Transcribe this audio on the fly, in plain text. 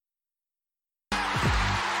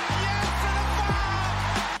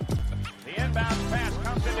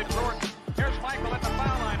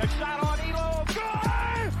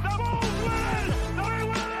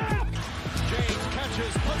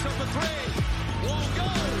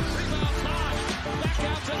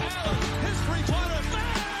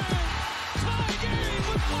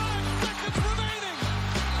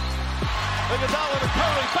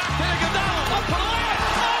Iguodala up for the layup.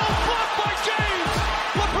 Oh, blocked by James.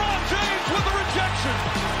 LeBron James with the rejection.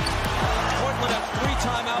 Portland has 3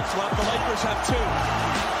 timeouts left. The Lakers have 2.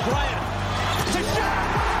 Bryant to shot.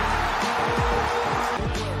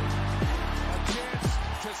 A chance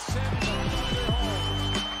to send the Thunder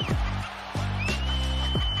home.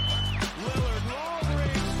 Lillard, long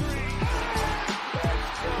range 3.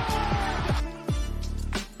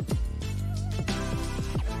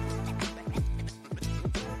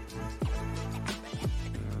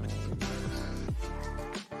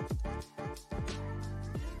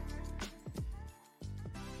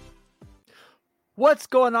 What's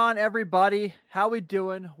going on, everybody? How we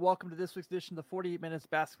doing? Welcome to this week's edition of the 48 Minutes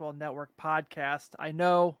Basketball Network podcast. I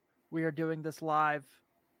know we are doing this live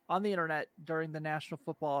on the internet during the National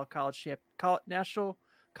Football National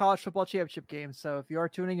College Football Championship game. So if you are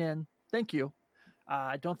tuning in, thank you.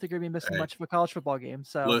 I don't think you're going to be missing much of a college football game.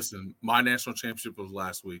 So listen, my national championship was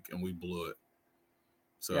last week, and we blew it.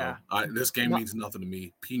 So yeah. This game means nothing to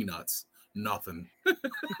me. Peanuts. Nothing.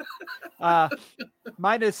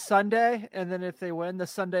 Mine is Sunday, and then if they win, the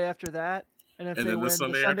Sunday after that, and if they win, the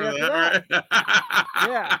Sunday after that. Right?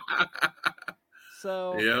 Yeah.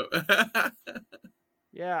 So yep.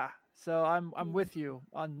 Yeah. So I'm with you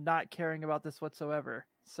on not caring about this whatsoever.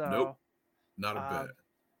 So nope, not a bit.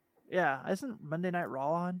 Yeah, isn't Monday Night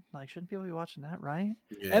Raw on? Like, shouldn't people be watching that, right?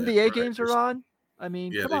 Yeah, NBA games are on. I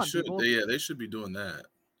mean, yeah, come they on, should. people. They should be doing that.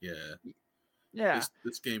 Yeah. Yeah.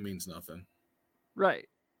 This game means nothing. Right.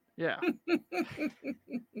 Yeah.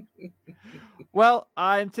 Well,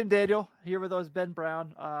 I'm Tim Daniel here with us, Ben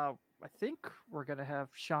Brown. I think we're going to have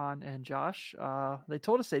Sean and Josh. They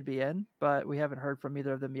told us they'd be in, but we haven't heard from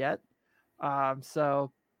either of them yet.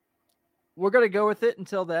 So we're going to go with it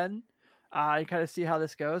until then and kind of see how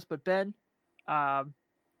this goes. But Ben,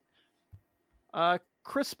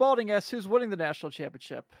 Chris Spalding asks who's winning the national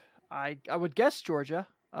championship. I would guess Georgia.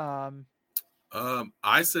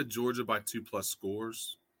 I said Georgia by 2+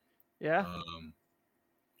 scores. Yeah.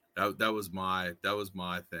 That was my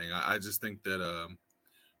thing. I just think that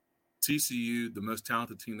TCU, the most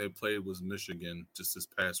talented team they played was Michigan just this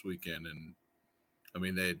past weekend, and I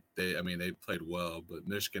mean they played well, but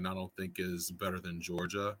Michigan I don't think is better than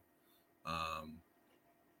Georgia,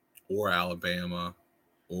 or Alabama,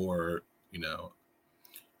 or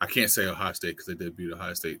I can't say Ohio State because they did beat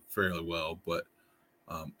Ohio State fairly well, but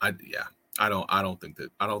I don't think that.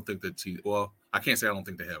 Well, I can't say I don't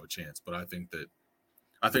think they have a chance, but I think that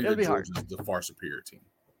Georgia is the far superior team.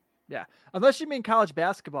 Yeah, unless you mean college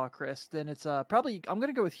basketball, Chris, then it's probably I'm going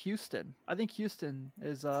to go with Houston. I think Houston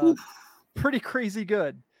is pretty crazy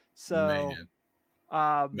good. So,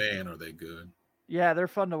 man, are they good? Yeah, they're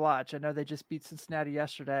fun to watch. I know they just beat Cincinnati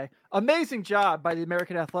yesterday. Amazing job by the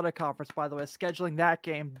American Athletic Conference, by the way, scheduling that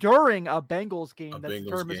game during a Bengals game that's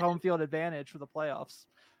termed as home field advantage for the playoffs.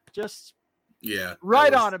 Just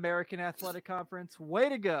right on, American Athletic Conference. Way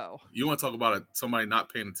to go. You want to talk about somebody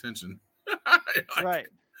not paying attention. Right.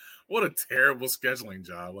 What a terrible scheduling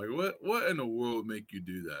job. Like, what in the world would make you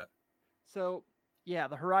do that? So, yeah,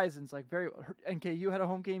 the Horizons, NKU had a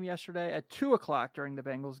home game yesterday at 2:00 during the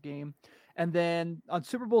Bengals game. And then on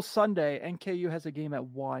Super Bowl Sunday, NKU has a game at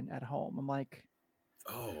 1 at home. I'm like,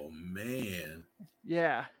 oh, man.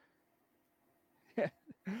 Yeah.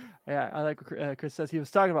 Yeah, I like what Chris says. He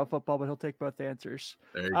was talking about football, but he'll take both answers.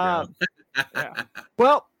 There you go. Yeah.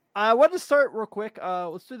 Well, I wanted to start real quick.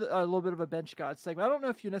 Let's do a little bit of a bench god segment. I don't know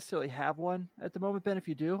if you necessarily have one at the moment, Ben. If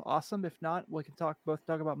you do, awesome. If not, we can talk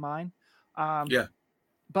about mine. Yeah.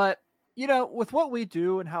 But, with what we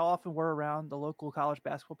do and how often we're around the local college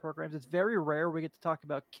basketball programs, it's very rare we get to talk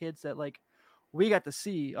about kids that we got to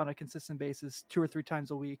see on a consistent basis 2 or 3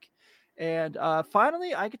 times a week. And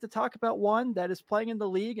finally, I get to talk about one that is playing in the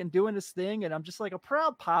league and doing his thing. And I'm just like a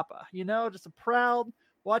proud papa, just a proud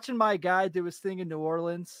watching my guy do his thing in New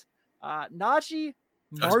Orleans. Najee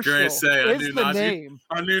Marshall is the name.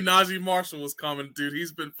 I knew Najee Marshall was coming, dude.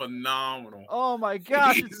 He's been phenomenal. Oh, my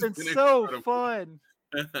gosh. It's been so fun.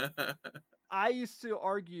 I used to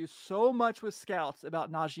argue so much with scouts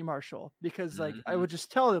about Najee Marshall because I would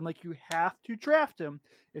just tell them you have to draft him.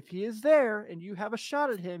 If he is there and you have a shot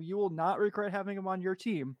at him, you will not regret having him on your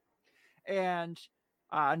team. And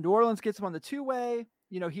New Orleans gets him on the 2-way.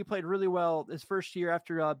 He played really well his first year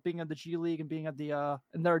after being in the G League and being at the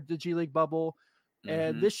G League bubble.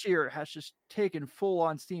 And this year has just taken full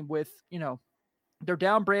on steam with, they're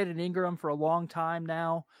down Brandon Ingram for a long time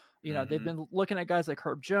now. They've been looking at guys like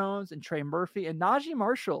Herb Jones and Trey Murphy, and Najee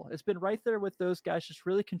Marshall has been right there with those guys, just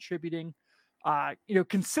really contributing.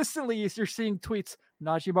 Consistently, as you're seeing tweets,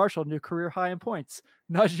 Najee Marshall, new career high in points.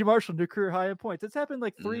 Najee Marshall, new career high in points. It's happened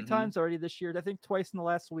like 3 times already this year. I think twice in the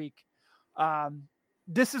last week.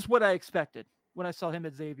 This is what I expected when I saw him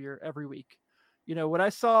at Xavier every week. You know, when I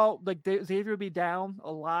saw like Xavier would be down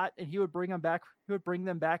a lot and he would bring them back. He would bring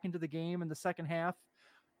them back into the game in the second half.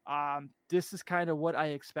 This is kind of what I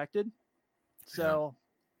expected. So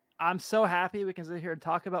I'm so happy we can sit here and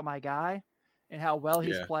talk about my guy and how well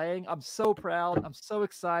he's playing. I'm so proud. I'm so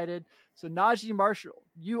excited. So Najee Marshall,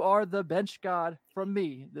 you are the bench god from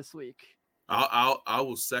me this week. I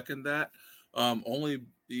will second that.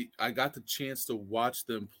 I got the chance to watch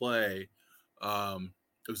them play.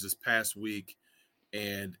 It was this past week,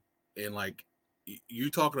 and like you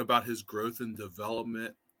talking about his growth and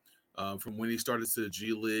development from when he started to the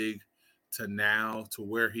G League to now to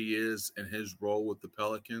where he is in his role with the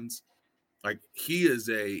Pelicans. Like he is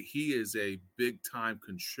a big time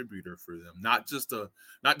contributor for them. Not just a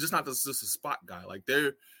spot guy. Like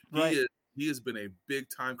he has been a big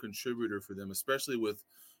time contributor for them, especially with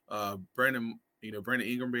Brandon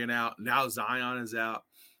Ingram being out. Now Zion is out.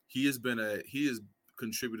 He has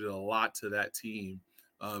contributed a lot to that team.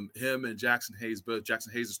 Him and Jackson Hayes both.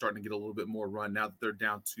 Jackson Hayes is starting to get a little bit more run now that they're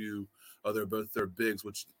down to they're both their bigs,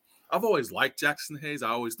 which I've always liked Jackson Hayes. I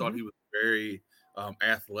always thought he was very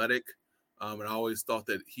athletic. And I always thought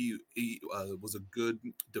that he was a good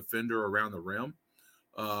defender around the rim.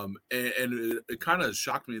 And it kind of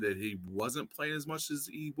shocked me that he wasn't playing as much as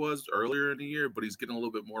he was earlier in the year, but he's getting a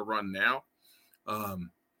little bit more run now.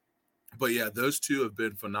 But yeah, those two have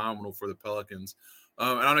been phenomenal for the Pelicans.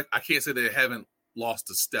 And I can't say they haven't lost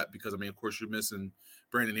a step because, I mean, of course, you're missing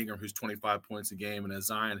Brandon Ingram, who's 25 points a game, and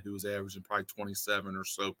Zion, who's averaging probably 27 or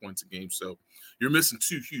so points a game. So you're missing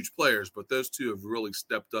 2 huge players, but those two have really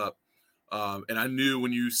stepped up. And I knew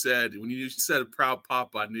when you said proud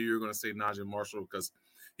papa, I knew you were going to say Najee Marshall because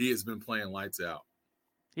he has been playing lights out.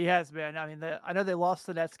 He has been. I mean, I know they lost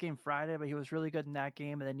the Nets game Friday, but he was really good in that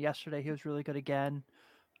game. And then yesterday he was really good again.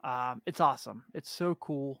 It's awesome. It's so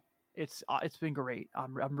cool. It's been great.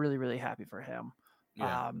 I'm really, really happy for him.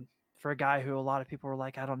 Yeah. For a guy who a lot of people were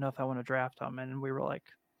like, I don't know if I want to draft him. And we were like,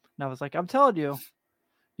 and I was like, I'm telling you,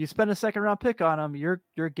 you spend a 2nd round pick on him,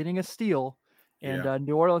 you're getting a steal. And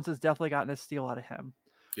New Orleans has definitely gotten a steal out of him.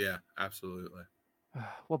 Yeah, absolutely.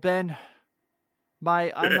 Well, Ben,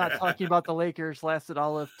 I'm not talking about the Lakers lasted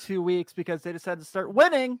all of 2 weeks because they decided to start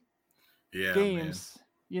winning games. Man.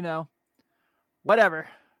 You know, whatever.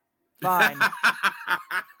 Fine.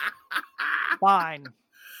 Fine.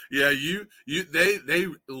 Yeah, they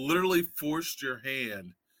literally forced your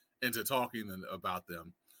hand into talking about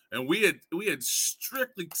them. And we had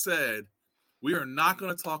strictly said we are not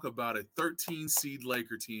going to talk about a 13 seed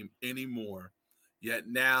Laker team anymore. Yet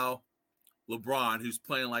now LeBron, who's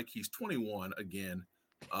playing like he's 21 again,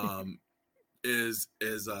 is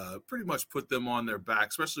pretty much put them on their back,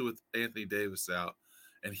 especially with Anthony Davis out.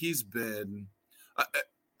 And he's been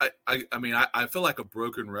I mean, I feel like a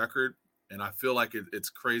broken record, and I feel like it's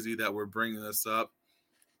crazy that we're bringing this up.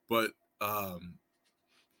 But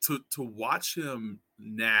to watch him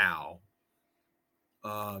now,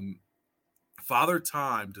 Father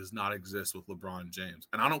Time does not exist with LeBron James.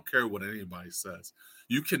 And I don't care what anybody says.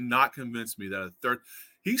 You cannot convince me that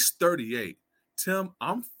he's 38. Tim,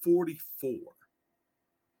 I'm 44.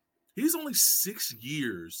 He's only 6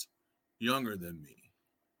 years younger than me.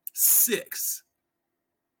 6.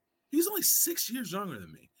 He's only 6 years younger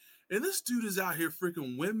than me. And this dude is out here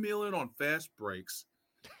freaking windmilling on fast breaks.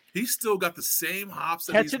 He's still got the same hops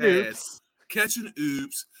that he's had. Catching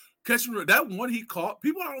oops. That one he caught.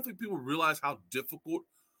 I don't think people realize how difficult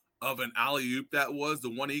of an alley-oop that was. The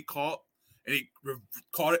one he caught, and he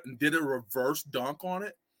caught it and did a reverse dunk on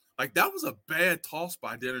it. Like, that was a bad toss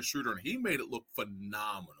by Dennis Schroeder, and he made it look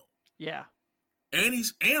phenomenal. Yeah. And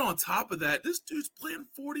on top of that, this dude's playing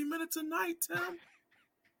 40 minutes a night, Tim.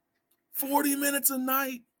 40 minutes a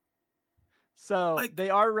night. So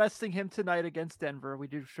they are resting him tonight against Denver. We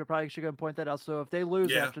should go and point that out. So if they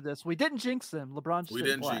lose after this, we didn't jinx them. LeBron just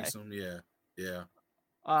didn't play. Jinx them. Yeah.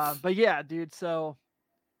 But yeah, dude. So,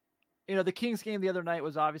 the Kings game the other night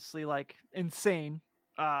was obviously like insane.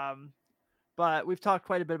 But we've talked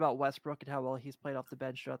quite a bit about Westbrook and how well he's played off the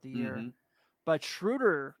bench throughout the year. Mm-hmm. But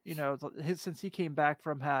Schroeder, since he came back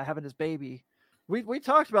from having his baby, we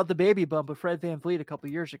talked about the baby bump with Fred VanVleet a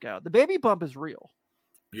couple years ago. The baby bump is real.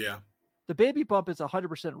 Yeah. The baby bump is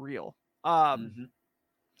 100% real. And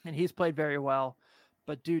he's played very well.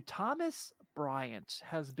 But, dude, Thomas Bryant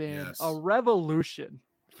has been a revolution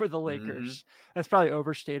for the Lakers. Mm-hmm. That's probably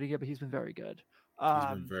overstating it, but he's been very good. He's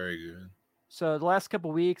been very good. So the last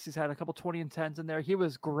couple of weeks, he's had a couple 20 and 10s in there. He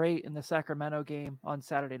was great in the Sacramento game on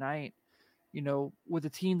Saturday night. with a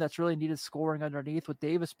team that's really needed scoring underneath, with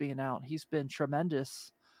Davis being out, he's been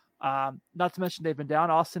tremendous. Not to mention they've been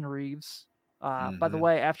down Austin Reeves. By the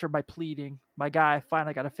way, after my pleading, my guy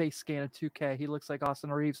finally got a face scan of 2K. He looks like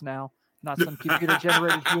Austin Reeves now, not some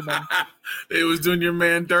computer-generated human. They was doing your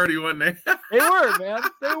man dirty, wasn't they? They were, man.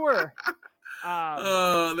 They were.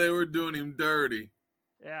 They were doing him dirty.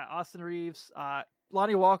 Yeah, Austin Reeves.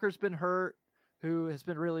 Lonnie Walker's been hurt, who has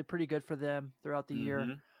been really pretty good for them throughout the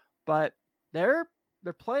year. But they're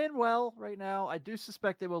playing well right now. I do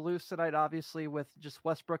suspect they will lose tonight, obviously, with just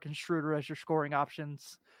Westbrook and Schroeder as your scoring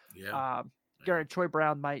options. Yeah. Garrett Troy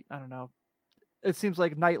Brown might, I don't know. It seems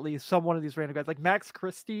like nightly, one of these random guys, like Max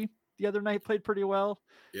Christie the other night played pretty well.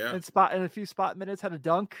 Yeah. And a few spot minutes, had a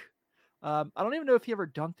dunk. I don't even know if he ever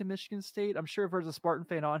dunked in Michigan State. I'm sure if there's a Spartan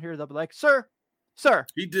fan on here, they'll be like, sir.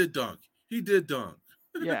 He did dunk.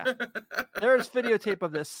 Yeah. There's videotape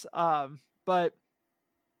of this. But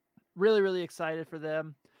really, really excited for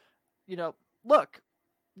them. Look,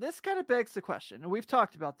 this kind of begs the question, and we've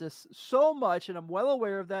talked about this so much, and I'm well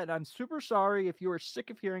aware of that, and I'm super sorry if you are sick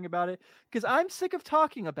of hearing about it, because I'm sick of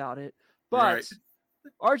talking about it, but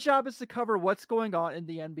our job is to cover what's going on in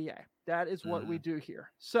the NBA. That is what we do here.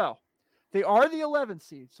 So they are the 11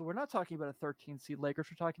 seed, so we're not talking about a 13 seed Lakers,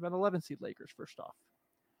 we're talking about 11 seed Lakers first off.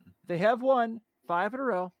 They have won 5 in a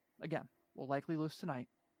row. Again, we'll likely lose tonight.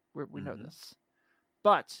 We know this.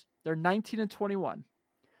 But they're 19-21.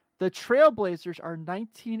 The Trailblazers are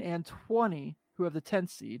 19-20, who have the 10th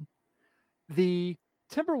seed. The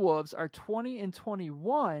Timberwolves are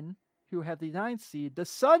 20-21, who have the 9th seed. The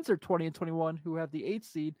Suns are 20-21, who have the 8th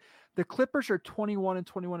seed. The Clippers are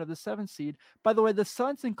 21-21 of the 7th seed. By the way, the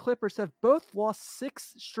Suns and Clippers have both lost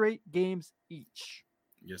 6 straight games each.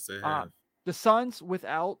 Yes, they have. The Suns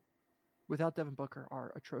without Devin Booker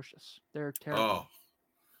are atrocious. They're terrible. Oh,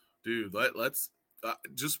 dude, let's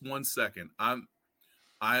just 1 second.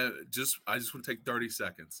 I just want to take 30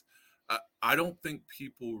 seconds. I don't think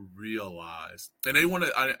people realize, and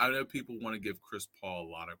I know people want to give Chris Paul a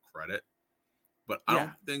lot of credit, but I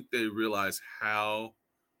don't think they realize how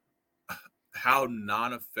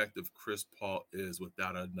non-effective Chris Paul is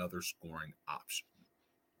without another scoring option.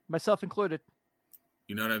 Myself included.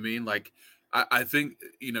 You know what I mean? Like, I think,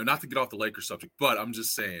 not to get off the Lakers subject, but I'm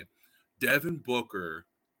just saying, Devin Booker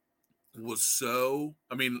was so,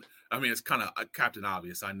 I mean, it's kind of Captain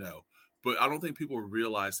Obvious, I know, but I don't think people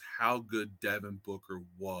realize how good Devin Booker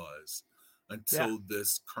was until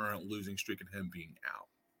this current losing streak and him being out.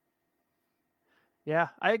 Yeah,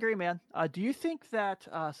 I agree, man. Do you think that,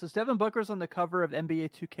 since Devin Booker's on the cover of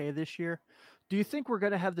NBA 2K this year, do you think we're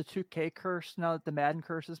going to have the 2K curse now that the Madden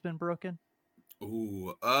curse has been broken?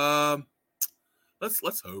 Ooh,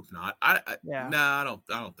 let's hope not. I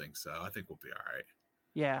don't think so. I think we'll be all right.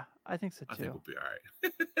 Yeah, I think so too. I think we'll be all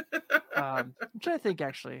right. I'm trying to think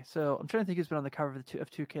actually. So I'm trying to think who's been on the cover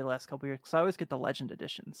of 2K last couple years, because I always get the Legend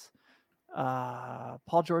editions.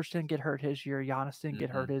 Paul George didn't get hurt his year. Giannis didn't get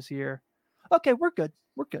hurt his year. Okay, we're good.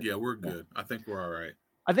 Yeah, we're good. I think we're all right.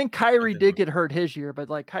 I think Kyrie did get hurt his year, but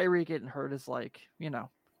like Kyrie getting hurt is like,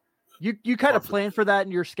 you kind of plan for that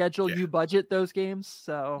in your schedule. Yeah. You budget those games,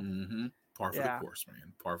 so par for the course,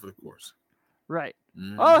 man. Par for the course. Right.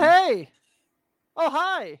 Oh hey. Oh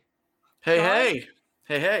hi. Hey.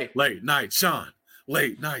 Late night, Sean.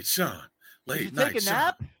 Late night, Sean. Late night, take a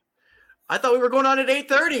nap? I thought we were going on at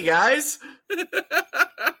 8:30, guys.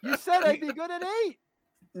 You said I'd be good at 8.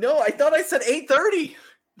 No, I thought I said 8:30.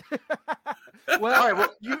 Well,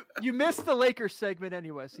 you missed the Lakers segment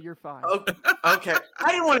anyway, so you're fine. Okay.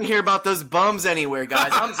 I didn't want to hear about those bums anywhere,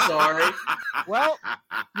 guys. I'm sorry. Well,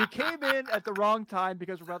 you came in at the wrong time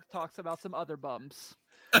because we're about to talk about some other bums.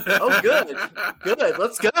 Oh, good.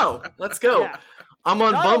 Let's go. Yeah. I'm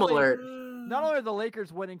on bum alert. Not only are the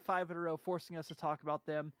Lakers winning 5 in a row, forcing us to talk about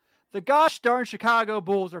them, the gosh darn Chicago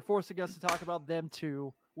Bulls are forcing us to talk about them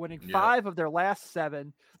too, winning 5 of their last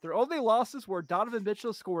 7. Their only losses were Donovan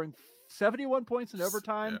Mitchell scoring 71 points in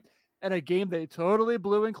overtime and a game they totally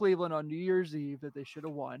blew in Cleveland on New Year's Eve that they should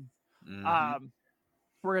have won.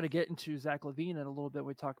 We're going to get into Zach LaVine in a little bit.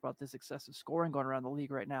 We talk about this excessive scoring going around the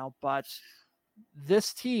league right now, but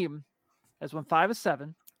this team has won 5 of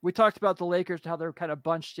 7. We talked about the Lakers and how they're kind of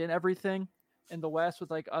bunched in everything in the West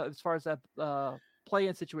with as far as that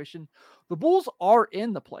play-in situation. The Bulls are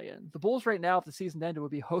in the play-in. The Bulls right now, if the season ended,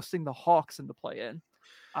 would be hosting the Hawks in the play-in.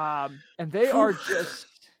 And they are just,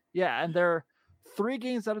 and they're 3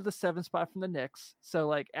 games out of the 7th spot from the Knicks. So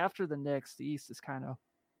like after the Knicks, the East is kind of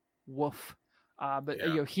woof. But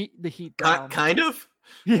the Heat down. Kind of.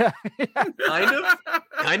 Yeah.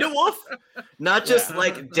 kind of wolf. Not just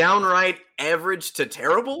like downright average to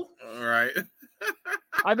terrible. All right.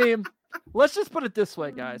 I mean, Let's just put it this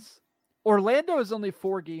way, guys. Orlando is only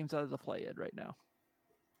 4 games out of the play-in right now.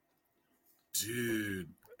 Dude,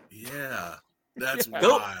 yeah. That's Yeah.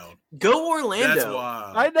 wild. Go Orlando. That's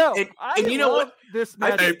wild. I know. And you know what? This Hey,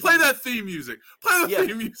 magic. play that theme music. Play the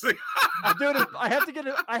theme music. Dude, I have to get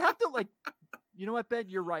it. I have to like. You know what, Ben?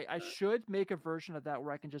 You're right. I should make a version of that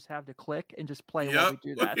where I can just have the click and just play while we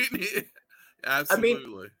do that.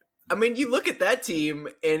 Absolutely. I mean, you look at that team,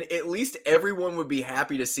 and at least everyone would be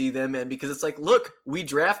happy to see them in because it's like, look, we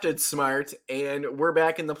drafted smart, and we're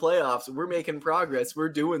back in the playoffs. We're making progress. We're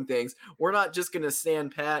doing things. We're not just going to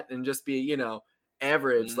stand pat and just be,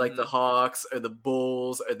 average like the Hawks or the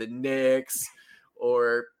Bulls or the Knicks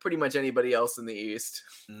or pretty much anybody else in the East.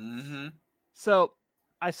 Mm-hmm. So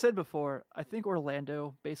I said before, I think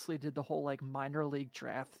Orlando basically did the whole like minor league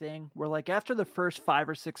draft thing where like after the first 5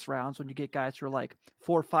 or 6 rounds, when you get guys who are like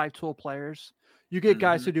 4 or 5 tool players, you get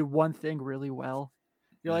guys who do one thing really well.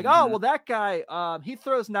 You're like, oh, well, that guy, he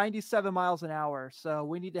throws 97 miles an hour. So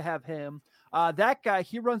we need to have him. That guy,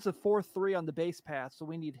 he runs a 4.3 on the base path. So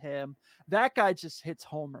we need him. That guy just hits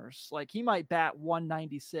homers. Like he might bat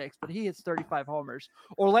 196, but he hits 35 homers.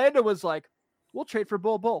 Orlando was like, we'll trade for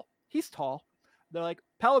Bull. He's tall. They're like,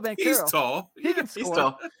 Paolo Banchero. He's tall. He can score. He's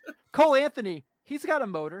tall. Cole Anthony. He's got a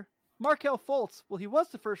motor. Markelle Fultz. Well, he was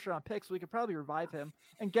the first round pick, so we could probably revive him.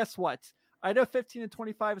 And guess what? I know 15 and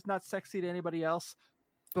 25 is not sexy to anybody else,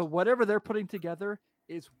 but whatever they're putting together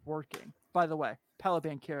is working. By the way, Paolo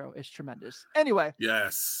Banchero is tremendous. Anyway.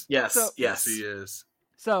 Yes. Yes. So, Yes, he is.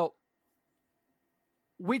 So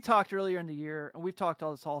we talked earlier in the year, and we've talked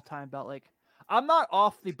all the time about like, I'm not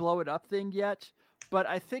off the blow it up thing yet. But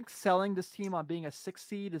I think selling this team on being a 6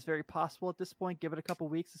 seed is very possible at this point. Give it a couple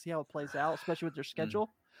weeks to see how it plays out, especially with their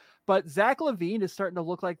schedule. But Zach LaVine is starting to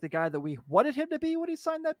look like the guy that we wanted him to be when he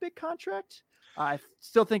signed that big contract. I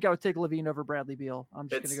still think I would take LaVine over Bradley Beal. I'm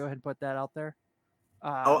just going to go ahead and put that out there.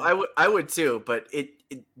 I would too. But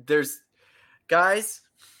there's guys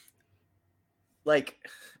like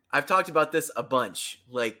I've talked about this a bunch.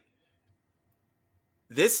 Like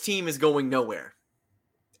this team is going nowhere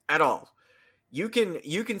at all. You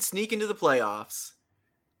can sneak into the playoffs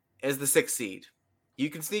as the 6th seed. You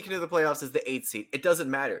can sneak into the playoffs as the 8th seed. It doesn't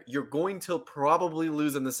matter. You're going to probably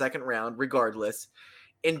lose in the second round regardless.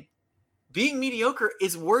 And being mediocre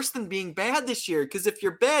is worse than being bad this year because if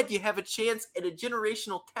you're bad, you have a chance at a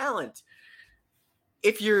generational talent.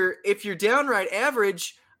 If you're downright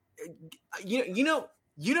average, you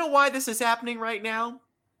know why this is happening right now?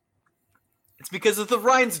 It's because of the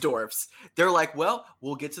Reinsdorfs. They're like, well,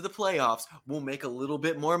 we'll get to the playoffs. We'll make a little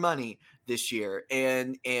bit more money this year.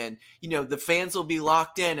 And the fans will be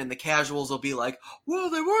locked in and the casuals will be like,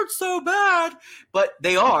 well, they weren't so bad. But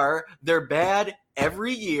they are. They're bad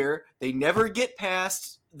every year. They never get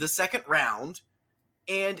past the second round.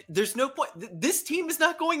 And there's no point. This team is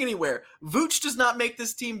not going anywhere. Vooch does not make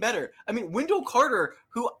this team better. I mean, Wendell Carter,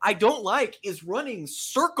 who I don't like, is running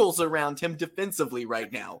circles around him defensively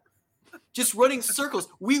right now. Just running circles.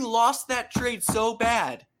 We lost that trade so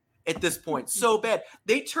bad at this point. So bad.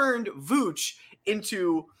 They turned Vooch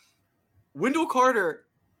into Wendell Carter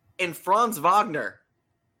and Franz Wagner.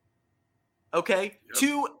 Okay? Yep.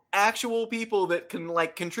 2 actual people that can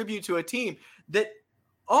like contribute to a team that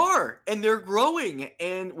are, and they're growing.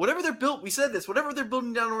 And whatever they're built, we said this, whatever they're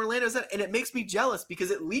building down in Orlando is that, and it makes me jealous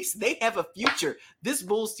because at least they have a future. This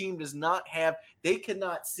Bulls team does not have, they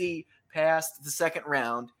cannot see past the second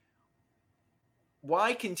round.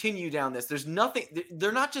 Why continue down this? There's nothing.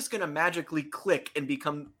 They're not just going to magically click and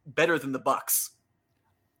become better than the Bucks.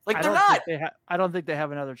 Like they're not. I don't think they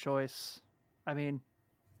have another choice. I mean,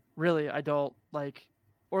 really, I don't. Like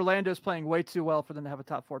Orlando's playing way too well for them to have a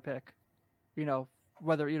top 4 pick.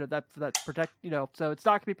 Whether that's protect. So it's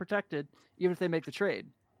not going to be protected even if they make the trade.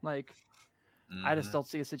 Like, I just don't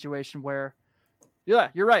see a situation where, yeah,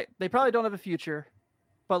 you're right. They probably don't have a future.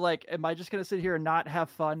 But like, am I just going to sit here and not have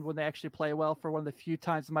fun when they actually play well for one of the few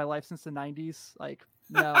times in my life since the 90s? Like,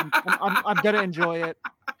 no, I'm going to enjoy it.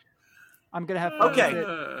 I'm going to have fun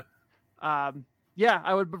with it. Yeah,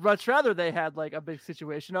 I would much rather they had like a big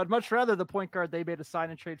situation. I'd much rather the point guard they made a sign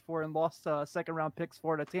and trade for and lost 2nd round picks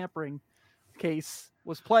for in a tampering case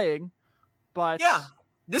was playing. But yeah,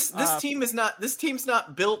 this team's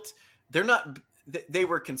not built. They're not. They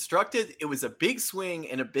were constructed. It was a big swing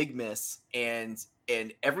and a big miss, and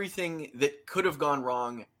everything that could have gone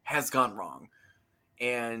wrong has gone wrong.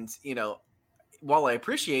 And, while I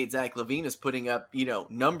appreciate Zach LaVine is putting up,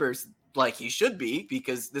 numbers like he should be,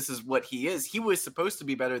 because this is what he is. He was supposed to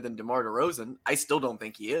be better than DeMar DeRozan. I still don't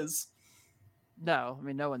think he is. No, I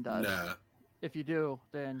mean, no one does. Nah. If you do,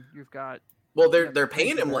 then you've got. Well, they're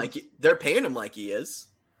paying him like he is.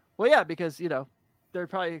 Well, yeah, because they're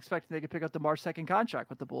probably expecting they could pick up the March 2nd contract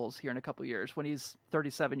with the Bulls here in a couple years when he's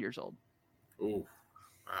 37 years old. Oh,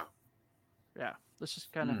 wow. Yeah, let's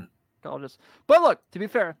just kind of call it this. But look, to be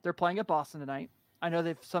fair, they're playing at Boston tonight. I know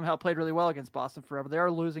they've somehow played really well against Boston forever. They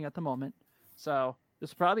are losing at the moment, so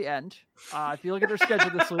this will probably end. If you look at their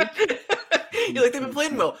schedule this week, you're like, they've been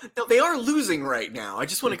playing well. No, they are losing right now. I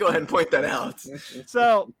just want to go ahead and point that out.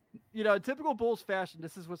 So, in typical Bulls fashion,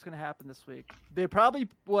 this is what's going to happen this week. They probably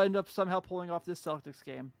will end up somehow pulling off this Celtics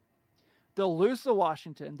game. They'll lose to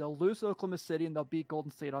Washington, they'll lose to Oklahoma City, and they'll beat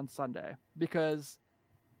Golden State on Sunday because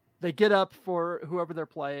they get up for whoever they're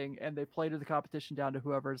playing and they play to the competition down to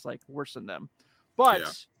whoever's like worse than them.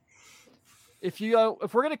 But if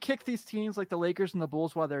we're gonna kick these teams like the Lakers and the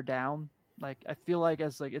Bulls while they're down, like I feel like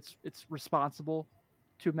it's responsible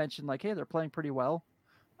to mention like, hey, they're playing pretty well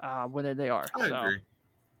when they are. I agree.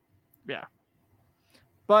 Yeah,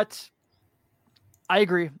 but I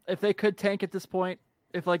agree. If they could tank at this point,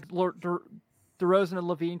 if like DeRozan and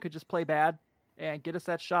Levine could just play bad and get us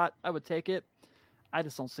that shot, I would take it. I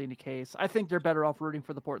just don't see any case. I think they're better off rooting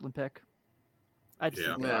for the Portland pick. I just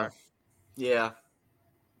think they are. Yeah.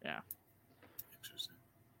 Interesting.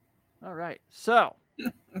 All right. So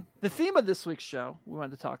the theme of this week's show we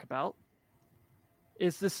wanted to talk about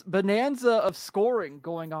is this bonanza of scoring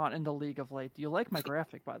going on in the league of late. Do you like my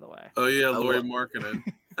graphic, by the way? Oh yeah, Laurie Markkinen.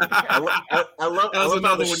 I love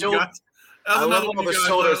another one you got. I love all the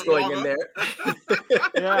shoulders going in there.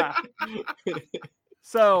 Yeah.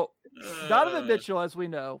 So Donovan Mitchell, as we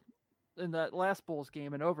know, in that last Bulls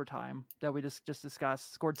game in overtime that we just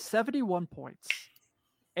discussed, scored 71 points.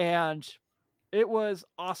 And it was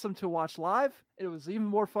awesome to watch live. It was even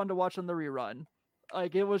more fun to watch on the rerun.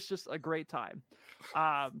 Like, it was just a great time.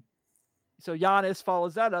 So Giannis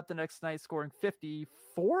follows that up the next night, scoring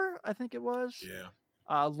 54, I think it was.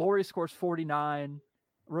 Yeah. Laurie scores 49.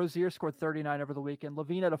 Rozier scored 39 over the weekend.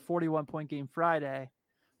 Levine had a 41-point game Friday,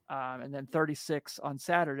 and then 36 on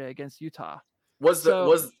Saturday against Utah. Was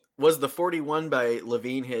the 41 by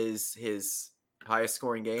Levine his highest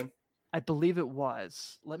scoring game? I believe it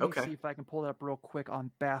was. Let me see if I can pull it up real quick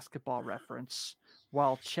on Basketball Reference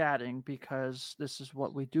while chatting, because this is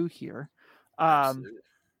what we do here.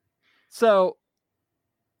 So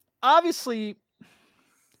obviously,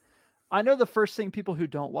 I know the first thing people who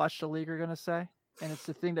don't watch the league are going to say, and it's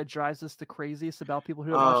the thing that drives us the craziest about people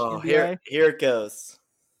who don't watch the NBA. Here it goes.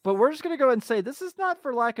 But we're just going to go ahead and say this is not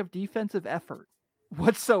for lack of defensive effort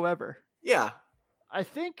whatsoever. Yeah. I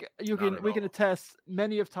think we can attest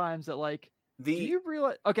many of times that, like, do you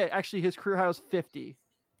realize? Okay, actually, his career high was 50.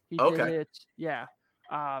 He did it. Yeah.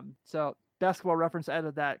 So Basketball Reference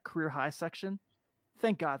added that career high section.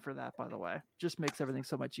 Thank God for that, by the way. Just makes everything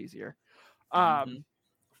so much easier.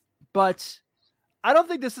 But I don't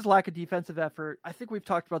think this is lack of defensive effort. I think we've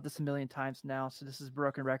talked about this a million times now, so this is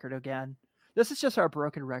broken record again. This is just our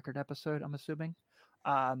broken record episode, I'm assuming.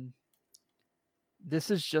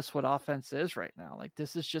 This is just what offense is right now. Like,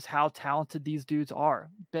 this is just how talented these dudes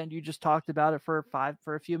are. Ben, you just talked about it for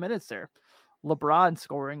a few minutes there. LeBron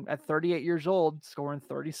scoring at 38 years old, scoring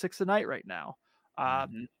 36 a night right now.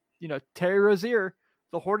 Terry Rozier,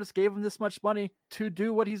 the Hornets gave him this much money to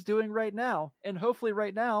do what he's doing right now. And hopefully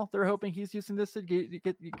right now they're hoping he's using this to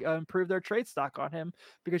improve their trade stock on him,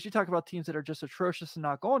 because you talk about teams that are just atrocious and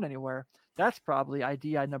not going anywhere. That's probably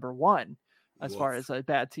IDI number one as far as a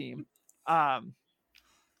bad team.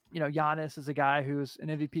 Giannis is a guy who's an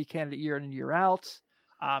MVP candidate year in and year out.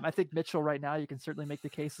 I think Mitchell right now, you can certainly make the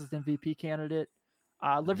case as an MVP candidate.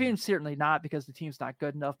 Levine's certainly not, because the team's not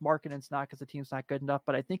good enough. Markkanen's not, because the team's not good enough,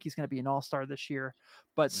 but I think he's going to be an all-star this year.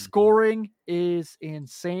 But scoring is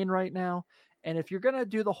insane right now. And if you're going to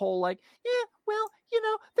do the whole they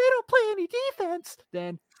don't play any defense,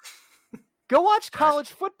 then go watch college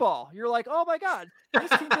football. You're like, oh my God, this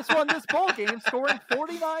team just won this ball game scoring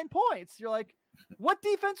 49 points. You're like, what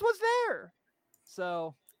defense was there?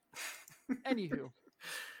 So, anywho.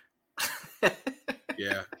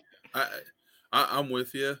 Yeah. I'm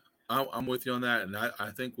with you. I'm with you on that. And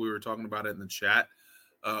I think we were talking about it in the chat.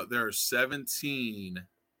 There are 17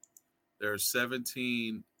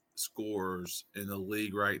 scorers in the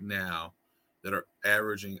league right now that are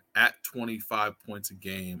averaging at 25 points a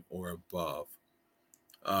game or above.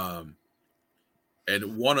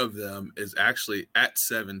 And one of them is actually at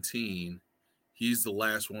 17. He's the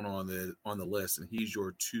last one on the list, and he's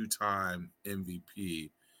your two-time MVP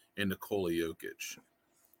in Nikola Jokic,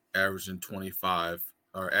 averaging 25.3.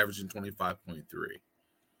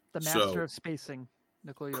 The master of spacing,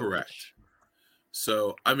 Nikola Jokic. Correct.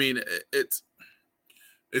 So, I mean, it's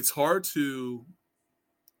hard to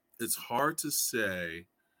say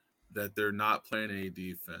that they're not playing any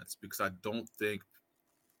defense, because I don't think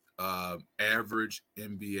average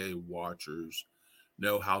NBA watchers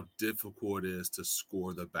know how difficult it is to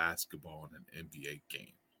score the basketball in an NBA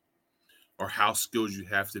game, or how skilled you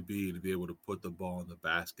have to be able to put the ball in the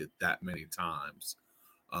basket that many times.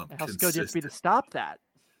 And how skilled you have to be to stop that.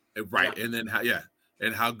 Right. Yeah. And then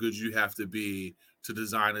and how good you have to be to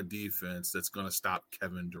design a defense that's going to stop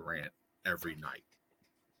Kevin Durant every night.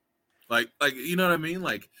 Like, you know what I mean?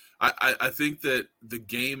 Like, I think that the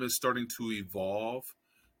game is starting to evolve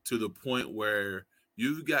to the point where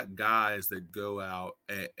you've got guys that go out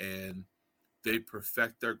and they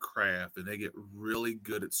perfect their craft and they get really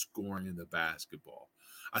good at scoring in the basketball.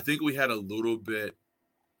 I think we had a little bit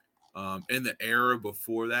in the era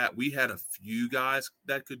before that. We had a few guys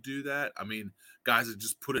that could do that. I mean, guys that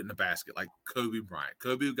just put it in the basket, like Kobe Bryant.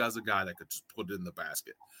 Kobe was a guy that could just put it in the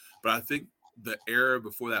basket. But I think the era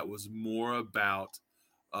before that was more about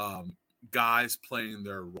guys playing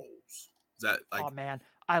their roles. Is that like? Oh man,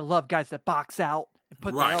 I love guys that box out and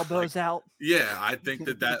put their elbows out. Yeah, I think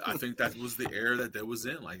that was the era that was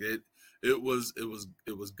in. Like it was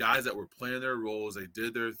guys that were playing their roles. They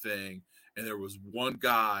did their thing, and there was one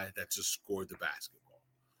guy that just scored the basketball.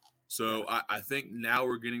 So I think now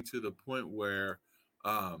we're getting to the point where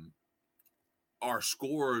our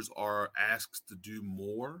scorers are asked to do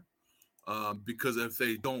more. Because if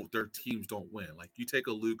they don't, their teams don't win. Like, you take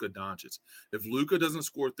a Luka Doncic. If Luka doesn't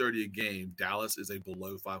score 30 a game, Dallas is a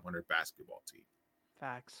below 500 basketball team.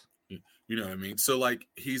 Facts. You know what I mean? So, like,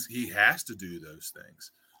 he has to do those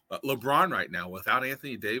things. LeBron right now, without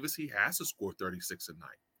Anthony Davis, he has to score 36 a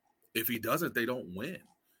night. If he doesn't, they don't win,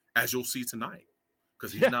 as you'll see tonight,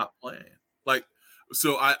 because he's not playing. Like,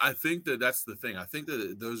 so I think that's the thing. I think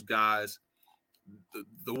that those guys,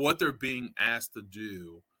 what they're being asked to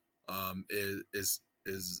do is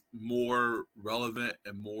more relevant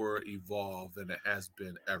and more evolved than it has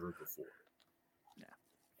been ever before. Yeah.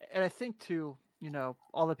 And I think too,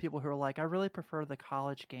 all the people who are like, I really prefer the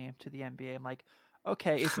college game to the NBA. I'm like,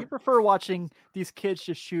 okay, if you prefer watching these kids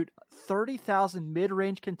just shoot 30,000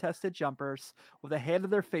 mid-range contested jumpers with a hand in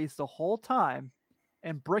their face the whole time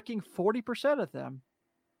and bricking 40% of them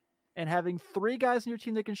and having 3 guys in your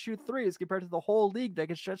team that can shoot threes compared to the whole league that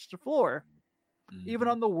can stretch the floor, even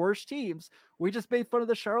on the worst teams. We just made fun of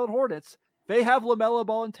the Charlotte Hornets. They have LaMelo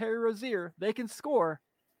Ball and Terry Rozier. They can score.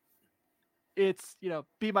 It's,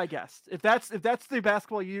 be my guest. If that's the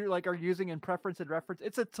basketball you are using in preference and reference,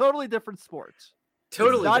 it's a totally different sport.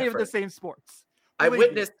 Totally not different. Even the same sports.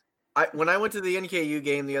 When I went to the NKU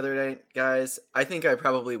game the other night, guys, I think I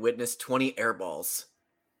probably witnessed 20 air balls.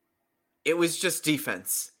 It was just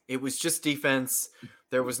defense. There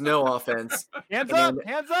was no offense. Hands up.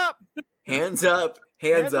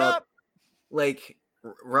 Hands up. Like,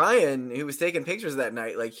 Ryan, who was taking pictures that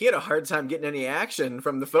night, like, he had a hard time getting any action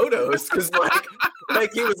from the photos because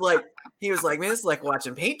he was like, man, this is like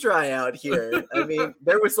watching paint dry out here. I mean,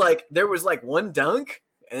 there was like one dunk,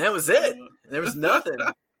 and that was it. There was nothing.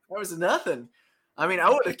 I mean, I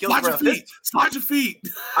would have killed him. Slide your feet.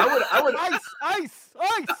 I would ice.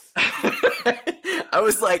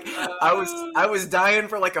 I was dying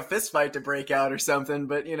for like a fist fight to break out or something,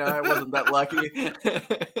 but I wasn't that lucky.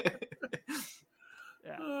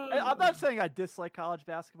 Yeah. I'm not saying I dislike college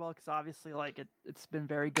basketball, because obviously it's been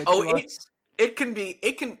very good. College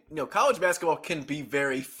basketball can be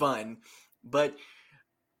very fun, but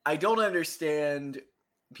I don't understand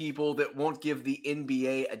people that won't give the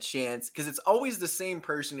NBA a chance, because it's always the same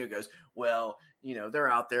person who goes, well, they're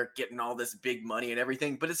out there getting all this big money and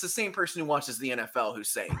everything, but it's the same person who watches the NFL who's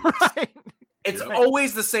saying right. It's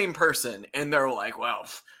always the same person, and they're like, well,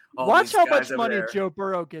 watch how much money Joe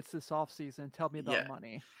Burrow gets this offseason. Tell me about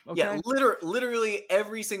money. Okay? Yeah, literally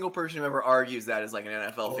every single person who ever argues that is like an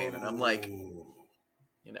NFL fan, and I'm like,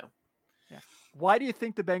 Yeah. Why do you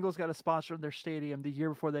think the Bengals got a sponsor in their stadium the year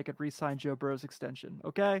before they could re-sign Joe Burrow's extension?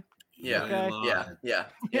 Okay. Yeah. Okay? Yeah.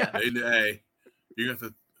 Hey, you have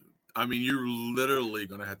to. I mean, you're literally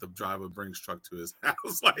gonna have to drive a Brinks truck to his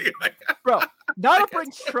house, bro. Not a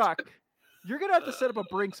Brinks truck. You're gonna have to set up a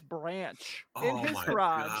Brinks branch in his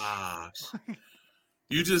garage. Gosh.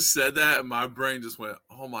 You just said that, and my brain just went,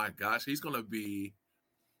 "Oh my gosh, he's gonna be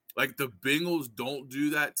like the Bengals don't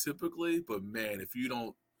do that typically, but man, if you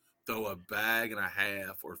don't throw a bag and a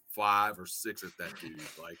half or 5 or 6 at that dude,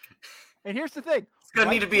 like." And here's the thing: it's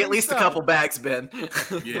gonna need to be at least a couple bags, Ben.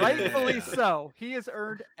 Rightfully so. He has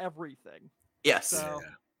earned everything. Yes. So,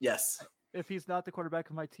 yes. If he's not the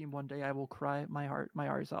quarterback of my team one day, I will cry my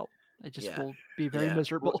eyes out. It just will be very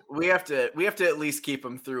miserable. We have to at least keep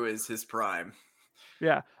him through his prime.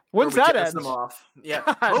 Yeah. When's that end? Him off. Yeah.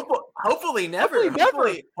 Hopefully never.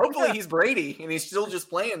 Hopefully Hopefully he's Brady and he's still just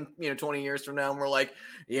playing, 20 years from now. And we're like,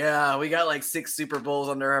 yeah, we got like 6 Super Bowls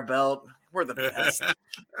under our belt. We're the best.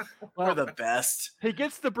 We're the best. He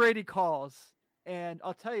gets the Brady calls. And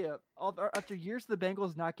I'll tell you, after years of the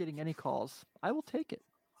Bengals not getting any calls, I will take it.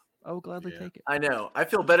 I will gladly take it. I know. I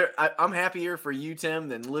feel better. I'm happier for you, Tim,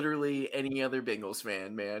 than literally any other Bengals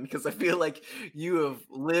fan, man, because I feel like you have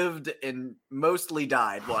lived and mostly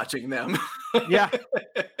died watching them. Yeah.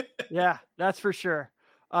 Yeah, that's for sure.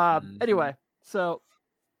 Anyway, so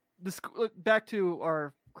back to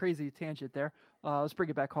our crazy tangent there. Let's bring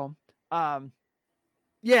it back home.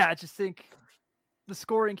 Yeah, I just think the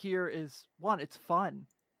scoring here is one, it's fun.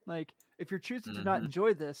 Like if you're choosing to not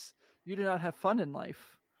enjoy this, you do not have fun in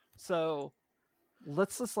life. So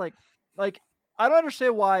let's just like I don't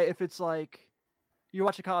understand why if it's like you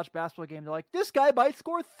watch a college basketball game, they're like, this guy might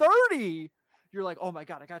score 30. You're like, oh my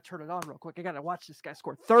God, I gotta turn it on real quick. I gotta watch this guy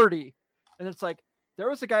score 30. And it's like there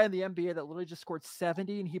was a guy in the NBA that literally just scored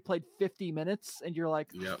 70 and he played 50 minutes, and you're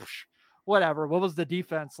like, whatever. What was the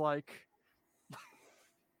defense like?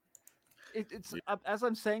 It's as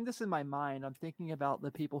I'm saying this in my mind, I'm thinking about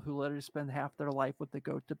the people who literally spend half their life with the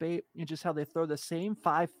GOAT debate and just how they throw the same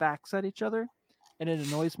 5 facts at each other, and it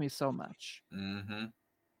annoys me so much.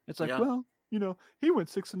 It's like, well, he went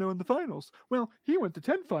 6-0 in the finals. Well, he went to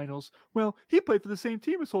 10 finals. Well, he played for the same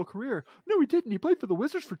team his whole career. No, he didn't. He played for the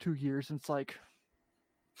Wizards for 2 years. And it's like,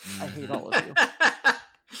 I hate all of you.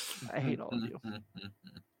 I hate all of you.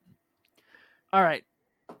 All right.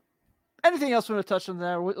 Anything else we want to touch on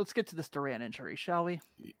there? Let's get to this Durant injury, shall we?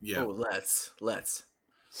 Yeah. Oh, let's.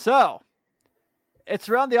 So, it's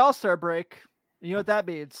around the All-Star break. You know what that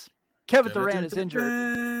means? Kevin Durant is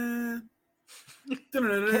injured.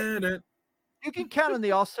 You can count on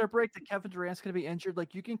the All-Star break that Kevin Durant's going to be injured.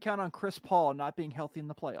 Like you can count on Chris Paul not being healthy in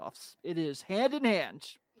the playoffs. It is hand in hand,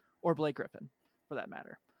 or Blake Griffin, for that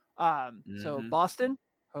matter. So Boston,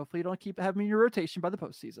 hopefully you don't keep having your rotation by the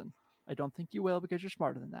postseason. I don't think you will because you're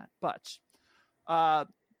smarter than that. But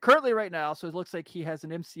currently right now, so it looks like he has an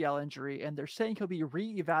MCL injury, and they're saying he'll be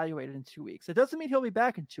reevaluated in 2 weeks. It doesn't mean he'll be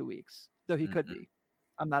back in 2 weeks, though he could be.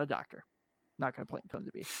 I'm not a doctor. Not going to claim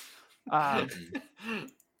to be.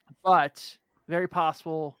 But very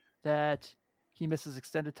possible that he misses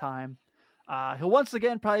extended time. He'll once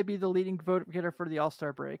again probably be the leading vote getter for the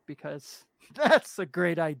All-Star break because that's a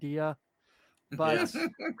great idea. But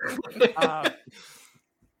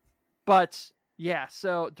but yeah,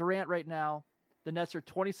 so Durant right now, the Nets are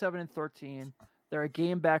 27-13. They're a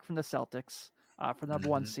game back from the Celtics for the number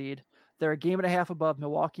 1 seed. They're a game and a half above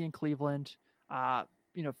Milwaukee and Cleveland.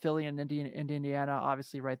 Philly and Indiana,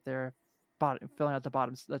 obviously right there, filling out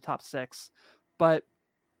the top 6. But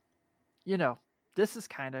this is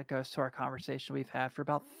kind of goes to our conversation we've had for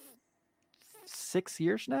about 6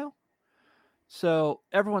 years now. So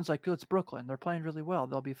everyone's like, oh, it's Brooklyn. They're playing really well.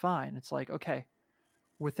 They'll be fine. It's like, okay,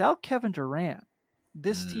 without Kevin Durant,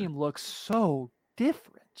 this team looks so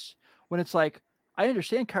different. When it's like, I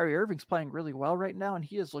understand Kyrie Irving's playing really well right now, and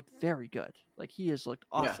he has looked very good. Like he has looked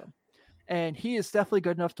awesome. Yeah. And he is definitely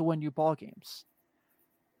good enough to win you ball games.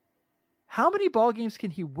 How many ball games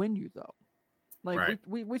can he win you though? Like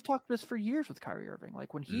we've talked this for years with Kyrie Irving.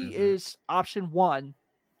 Like when he is option 1,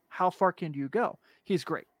 how far can you go? He's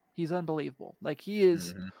great. He's unbelievable. Like he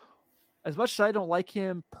is, as much as I don't like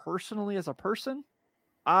him personally as a person,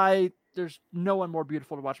 there's no one more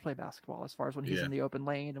beautiful to watch play basketball as far as when he's in the open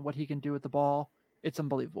lane and what he can do with the ball. It's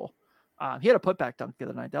unbelievable. He had a putback dunk the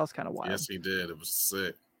other night. That was kind of wild. Yes, he did. It was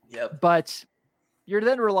sick. Yep. But you're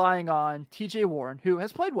then relying on TJ Warren, who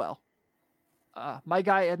has played well. My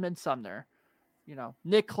guy, Edmund Sumner,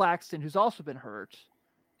 Nick Claxton, who's also been hurt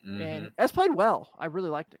and has played well. I really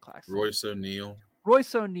liked Nick Claxton. Royce O'Neal.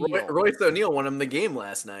 Royce O'Neal won him the game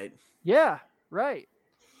last night. Yeah, right.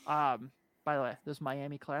 By the way, those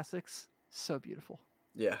Miami Classics, so beautiful.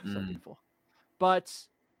 Yeah, so beautiful. But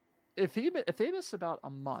if they miss about a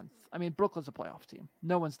month, I mean, Brooklyn's a playoff team.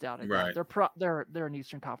 No one's doubting that. They're an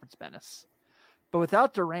Eastern Conference menace. But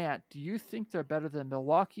without Durant, do you think they're better than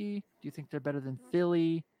Milwaukee? Do you think they're better than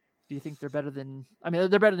Philly? Do you think they're better than? I mean,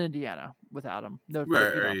 they're better than Indiana without him. No,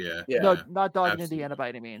 no, not dogging Indiana by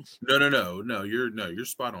any means. No. You're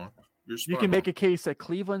spot on. You can make a case that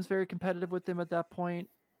Cleveland's very competitive with them at that point.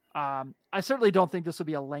 I certainly don't think this will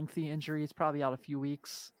be a lengthy injury. It's probably out a few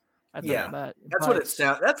weeks. That's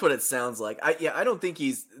what it sounds like. I don't think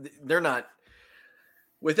they're not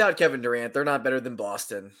without Kevin Durant. They're not better than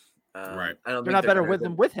Boston. Right. I don't. They're not better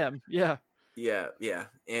with him. Yeah. Yeah.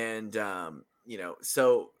 And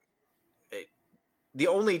so the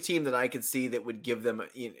only team that I could see that would give them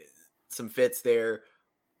some fits there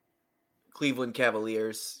Cleveland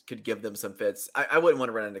Cavaliers could give them some fits. I wouldn't want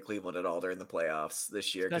to run into Cleveland at all during the playoffs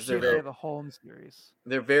this year because Especially if they have a home series.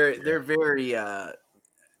 they're very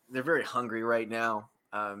hungry right now.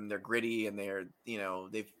 They're gritty and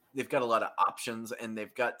they've got a lot of options and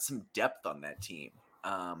they've got some depth on that team.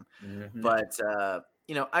 But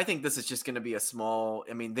I think this is just going to be a small.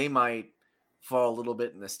 I mean, they might fall a little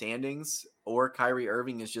bit in the standings, or Kyrie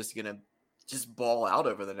Irving is just going to just ball out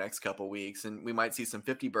over the next couple weeks, and we might see some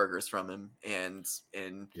 50 burgers from him, and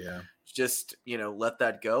just let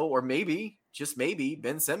that go, or maybe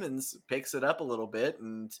Ben Simmons picks it up a little bit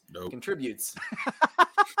and contributes.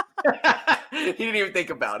 He didn't even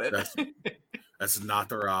think about it. That's not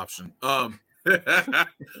their option.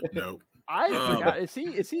 Nope. I forgot. Is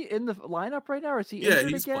he in the lineup right now, or is he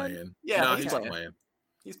he's again? playing. Yeah, no, he's playing.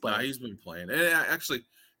 He's playing. No, he's been playing. And actually,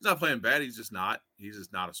 he's not playing bad. He's just not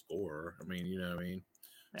a scorer. I mean, you know what I mean?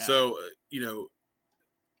 Yeah. So,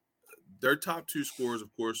 their top two scorers,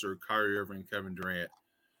 of course, are Kyrie Irving and Kevin Durant,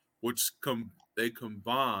 which they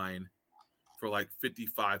combine for like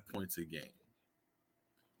 55 points a game.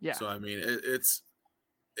 Yeah. So, I mean, it's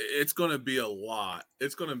going to be a lot.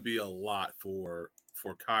 It's going to be a lot for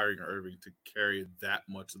Kyrie and Irving to carry that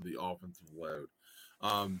much of the offensive load.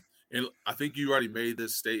 And I think you already made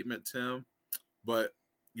this statement, Tim, but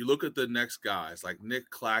you look at the next guys like Nick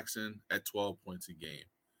Claxton at 12 points a game.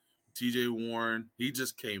 TJ Warren, he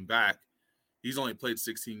just came back. He's only played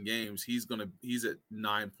 16 games. He's at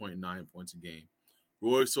 9.9 points a game.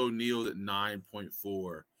 Royce O'Neal at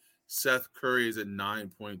 9.4. Seth Curry is at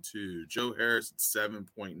 9.2. Joe Harris at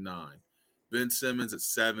 7.9. Ben Simmons at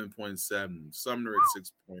 7.7. Sumner at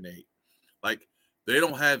 6.8. Like, they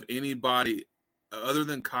don't have anybody other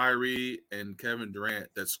than Kyrie and Kevin Durant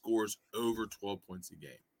that scores over 12 points a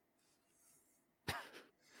game.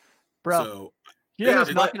 Bro, so,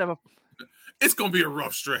 who's not gonna have it's gonna be a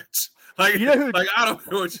rough stretch. Like, I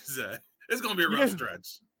don't know what you said. It's gonna be a rough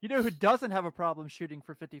stretch. You know who doesn't have a problem shooting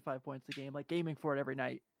for 55 points a game, like gaming for it every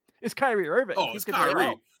night? It's Kyrie Irving. Oh, it's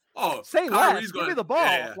Kyrie. Oh, say less. Give me the ball.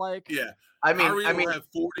 Yeah. I mean, will have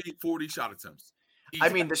 40 shot attempts. Easy. I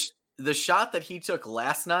mean, the shot that he took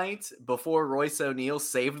last night before Royce O'Neal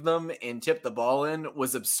saved them and tipped the ball in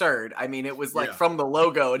was absurd. I mean, it was like from the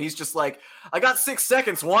logo, and he's just like, I got 6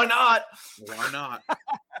 seconds. Why not? Why not?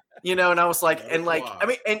 And I was like,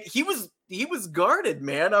 and he was guarded,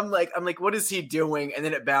 man. I'm like, what is he doing? And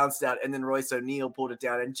then it bounced out, and then Royce O'Neal pulled it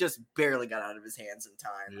down and just barely got out of his hands in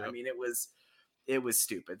time. Yep. I mean, it was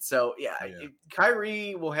stupid. So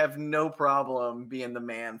Kyrie will have no problem being the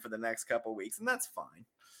man for the next couple of weeks, and that's fine.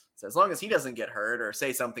 So as long as he doesn't get hurt or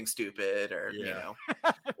say something stupid or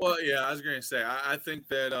Well, yeah, I was going to say I think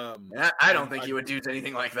that I don't think he would do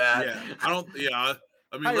anything like that. Yeah, I don't. Yeah,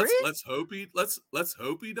 I mean, let's hope he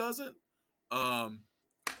doesn't.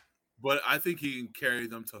 But I think he can carry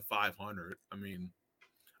them to 500. I mean,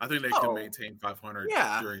 I think they can maintain 500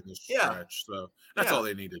 during this stretch. So that's all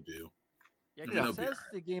they need to do. Yeah, it says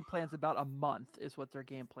the game plan's about a month is what they're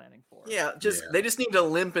game planning for. Yeah, they just need to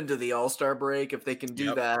limp into the All-Star break. If they can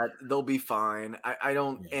do that, they'll be fine. I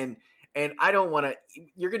don't and I don't want to.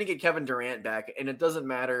 You're going to get Kevin Durant back, and it doesn't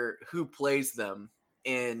matter who plays them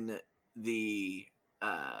in the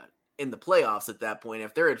playoffs at that point.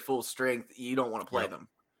 If they're at full strength, you don't want to play them.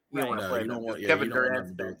 You don't want to play them. Kevin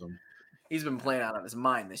Durant, he's been playing out of his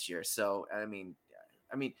mind this year. So I mean,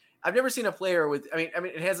 I've never seen a player with. I mean,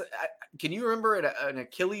 it has. Can you remember an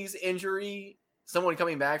Achilles injury? Someone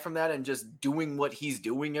coming back from that and just doing what he's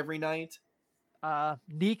doing every night.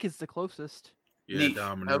 Neek is the closest. Yeah,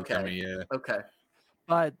 Dominic. Okay. I mean, okay.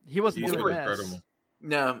 But he wasn't doing incredible.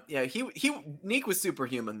 No, yeah, he Neek was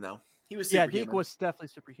superhuman though. He was superhuman. Neek was definitely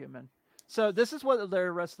superhuman. So this is what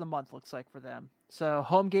the rest of the month looks like for them. So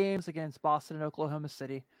home games against Boston and Oklahoma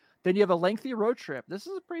City. Then you have a lengthy road trip. This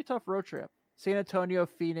is a pretty tough road trip. San Antonio,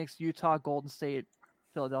 Phoenix, Utah, Golden State,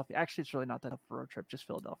 Philadelphia. Actually, it's really not that tough of a road trip, just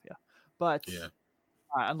Philadelphia. But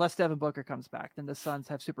unless Devin Booker comes back, then the Suns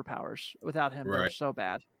have superpowers. Without him, they're so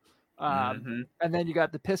bad. And then you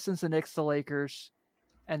got the Pistons, the Knicks, the Lakers,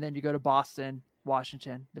 and then you go to Boston,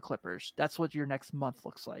 Washington, the Clippers. That's what your next month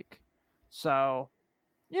looks like. So,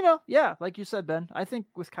 like you said, Ben, I think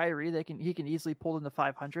with Kyrie, he can easily pull in the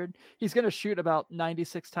 500. He's going to shoot about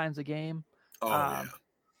 96 times a game.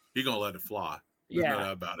 He's going to let it fly. There's no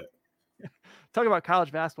doubt about it. Talk about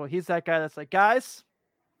college basketball. He's that guy that's like, guys,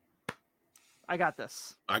 I got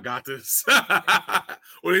this. What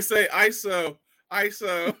do you say? ISO.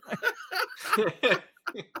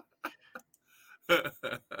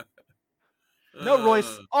 No,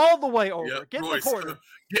 Royce, all the way over. Yep, Get in Royce, the corner.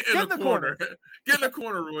 Get in the corner. Get in the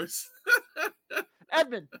corner, Royce.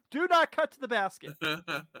 Edmund, do not cut to the basket.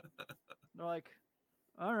 They're like,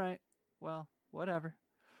 all right, well, whatever.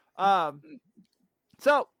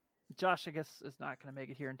 So Josh, I guess, is not going to make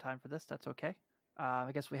it here in time for this. That's okay. I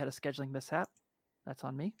guess we had a scheduling mishap. That's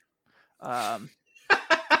on me.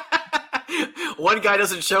 One guy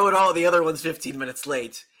doesn't show at all. The other one's 15 minutes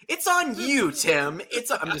late. It's on you, Tim.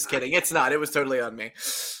 I'm just kidding. It's not. It was totally on me.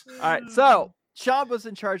 All right. So Sean was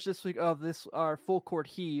in charge this week of our full court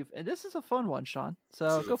heave, and this is a fun one, Sean.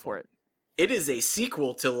 So go for it. It is a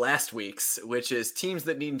sequel to last week's, which is teams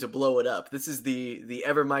that need to blow it up. This is the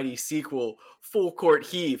ever mighty sequel, full court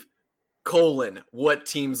heave, what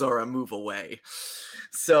teams are a move away.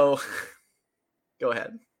 So go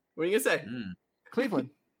ahead. What are you going to say? Cleveland.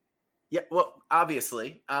 Yeah, well,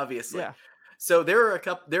 obviously. Yeah. So there are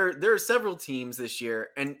there are several teams this year,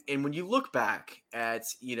 and when you look back at,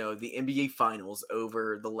 the NBA Finals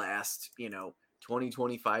over the last, 20,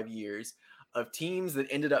 25 years of teams that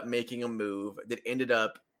ended up making a move, that ended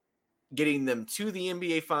up getting them to the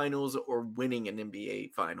NBA Finals or winning an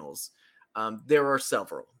NBA Finals, there are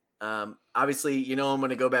several. Obviously, I'm going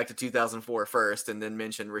to go back to 2004 first and then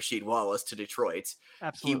mention Rasheed Wallace to Detroit.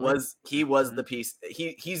 Absolutely. He was the piece.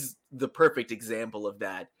 He's the perfect example of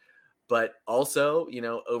that. But also,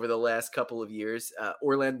 over the last couple of years,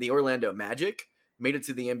 the Orlando Magic made it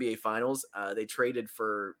to the NBA Finals. They traded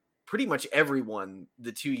for pretty much everyone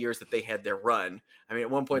the 2 years that they had their run. I mean, at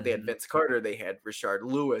one point they had Vince Carter, they had Rashard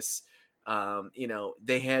Lewis,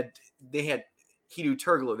 they had Hedo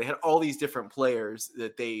Turkoglu. They had all these different players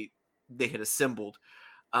that they had assembled.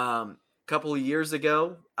 Couple of years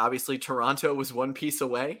ago, obviously Toronto was one piece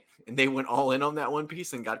away, and they went all in on that one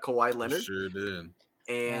piece and got Kawhi Leonard. Sure did.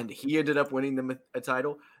 And he ended up winning them a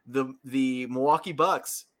title. The Milwaukee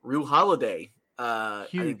Bucks, Rue Holiday, I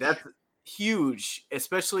think that's huge,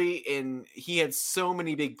 especially he had so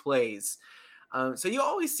many big plays. So you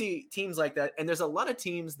always see teams like that, and there's a lot of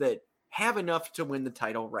teams that have enough to win the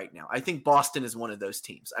title right now. I think Boston is one of those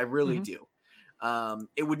teams. I really do.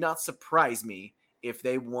 It would not surprise me if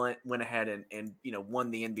they went ahead and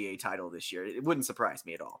won the NBA title this year. It wouldn't surprise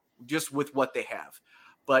me at all, just with what they have.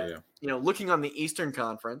 But looking on the Eastern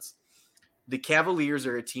Conference, the Cavaliers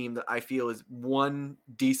are a team that I feel is one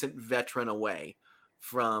decent veteran away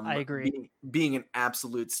from being an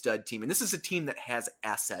absolute stud team. And this is a team that has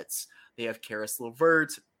assets. They have Karis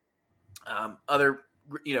LeVert,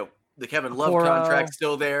 the Kevin Love contract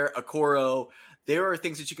still there, Okoro. There are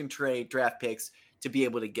things that you can trade, draft picks, to be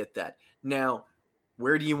able to get that. Now,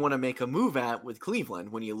 where do you want to make a move at with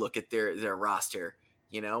Cleveland when you look at their roster?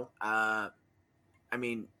 I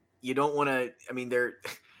mean, you don't want to. I mean, their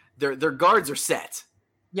guards are set.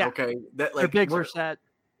 Yeah. Okay. That their bigs are set.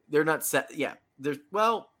 They're not set. Yeah.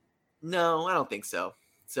 No, I don't think so.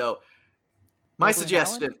 So, my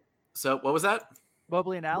suggestion. So, what was that?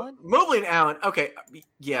 Mobley and Allen. Mobley and Allen. Okay.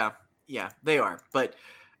 Yeah, they are. But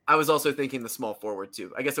I was also thinking the small forward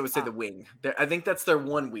too. I guess I would say the wing. I think that's their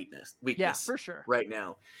one weakness. Yeah, for sure. Right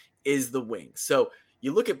now is the wing. So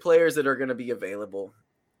you look at players that are going to be available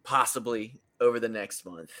possibly over the next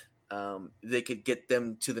month. They could get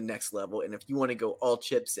them to the next level. And if you want to go all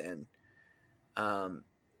chips in,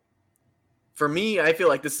 for me, I feel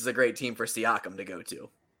like this is a great team for Siakam to go to.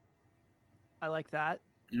 I like that.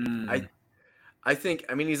 I think,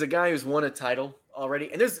 he's a guy who's won a title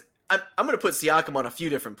already. And I'm going to put Siakam on a few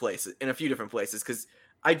different places because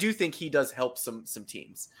I do think he does help some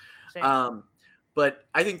teams. But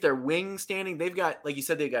I think their wing standing, they've got, like you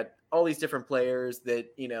said, they got all these different players that,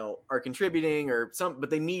 are contributing but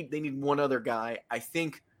they need one other guy. I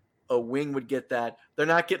think a wing would get that. They're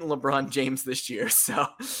not getting LeBron James this year. So,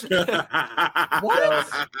 what?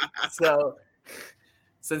 So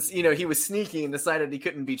since, he was sneaky and decided he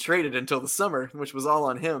couldn't be traded until the summer, which was all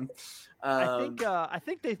on him. I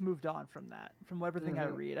think they've moved on from that, from everything I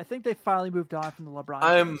read. I think they finally moved on from the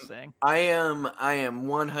LeBron thing. I am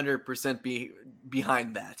 100%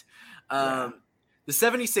 behind that. The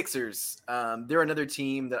 76ers, they're another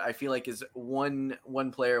team that I feel like is one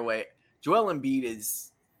player away. Joel Embiid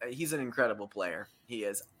he's an incredible player. He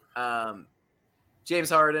is. James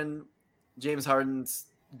Harden's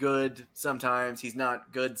good sometimes. He's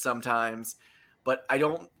not good sometimes, but I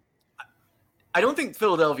don't think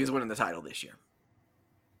Philadelphia's winning the title this year.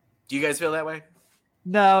 Do you guys feel that way?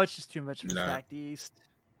 No, it's just too much of a packed East.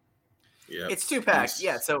 Yeah, it's too packed.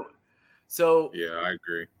 Yeah, so yeah, I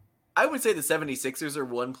agree. I would say the 76ers are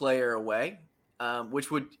one player away, which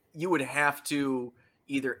you would have to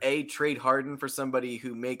either trade Harden for somebody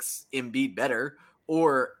who makes Embiid better,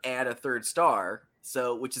 or add a third star.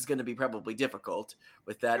 So, which is going to be probably difficult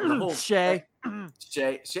with that. Shea.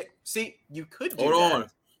 See, you could do Hold that. on.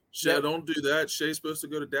 Shea, don't do that. Shea's supposed to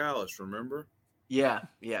go to Dallas, remember?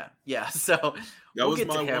 Yeah. So that was get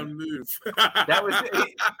my to him. one move. That was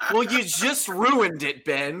it. Well, you just ruined it,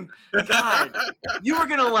 Ben. God, you were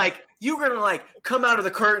gonna come out of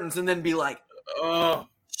the curtains and then be like, oh,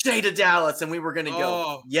 Shea to Dallas, and we were gonna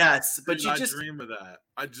go, yes, but dude, I dream of that.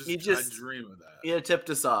 I dream of that. You tipped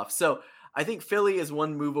us off. So I think Philly is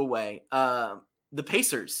one move away. The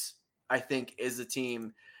Pacers, I think, is a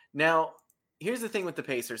team. Now, here's the thing with the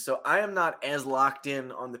Pacers. So I am not as locked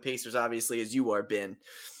in on the Pacers, obviously, as you are, Ben.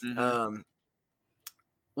 Mm-hmm.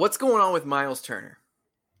 What's going on with Miles Turner?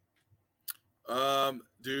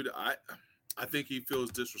 Dude, I think he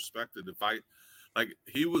feels disrespected.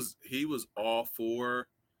 He was all for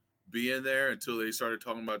being there until they started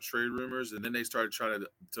talking about trade rumors, and then they started trying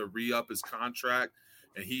to re-up his contract,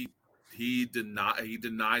 and he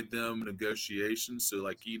denied them negotiations. So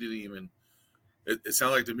he didn't even. It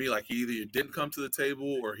sounded like to me like he either didn't come to the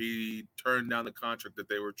table or he turned down the contract that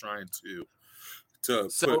they were trying to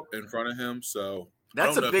put in front of him. So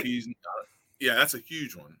that's I don't know if he's. Yeah, that's a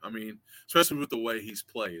huge one. I mean, especially with the way he's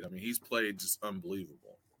played. I mean, he's played just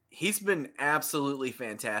unbelievable. He's been absolutely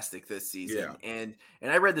fantastic this season. Yeah.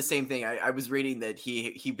 And I read the same thing. I was reading that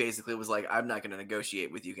he basically was like, I'm not going to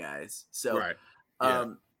negotiate with you guys. So, right. Yeah.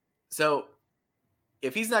 So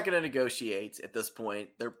if he's not going to negotiate at this point,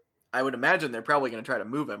 I would imagine they're probably going to try to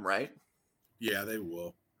move him, right? Yeah, they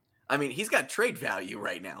will. I mean, he's got trade value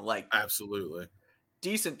right now. Absolutely.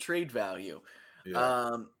 Decent trade value.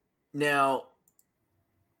 Yeah. Now,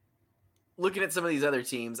 looking at some of these other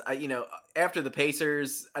teams, after the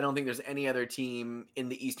Pacers, I don't think there's any other team in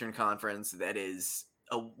the Eastern Conference that is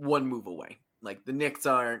a one move away. Like the Knicks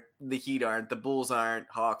aren't, the Heat aren't, the Bulls aren't,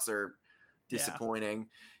 Hawks are disappointing.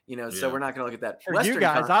 So we're not going to look at that. For you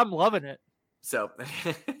guys, I'm loving it. So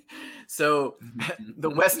the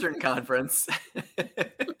Western Conference,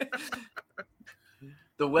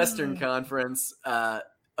 a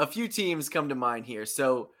few teams come to mind here.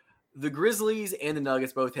 So the Grizzlies and the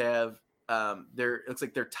Nuggets both have, it looks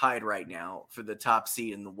like they're tied right now for the top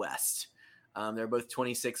seed in the West. They're both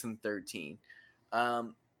 26 and 13.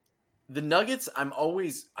 The Nuggets, I'm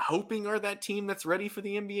always hoping are that team that's ready for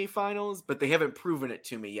the NBA Finals, but they haven't proven it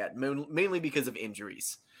to me yet, mainly because of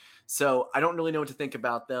injuries. So I don't really know what to think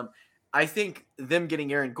about them. I think them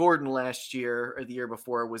getting Aaron Gordon last year or the year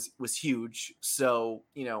before was huge. So,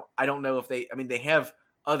 I don't know if they have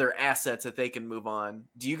other assets that they can move on.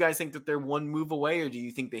 Do you guys think that they're one move away, or do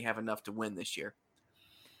you think they have enough to win this year?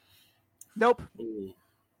 Nope. Ooh.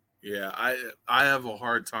 Yeah, I have a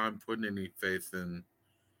hard time putting any faith in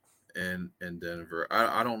Denver.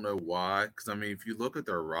 I don't know why, because if you look at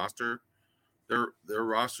their roster, their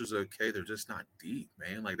roster's okay. They're just not deep,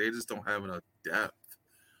 man. They just don't have enough depth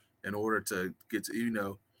in order to get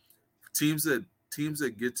to, teams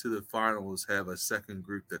that get to the finals have a second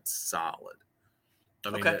group that's solid.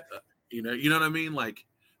 Okay. You know what I mean?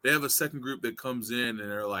 They have a second group that comes in and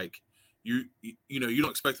they're you don't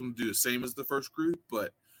expect them to do the same as the first group,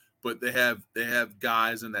 but they have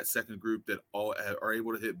guys in that second group that all are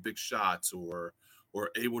able to hit big shots or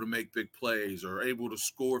able to make big plays or able to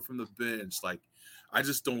score from the bench. I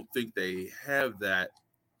just don't think they have that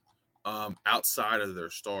outside of their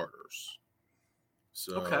starters.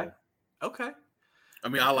 So okay.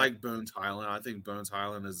 I like Bones Highland. I think Bones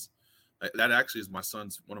Highland is that actually is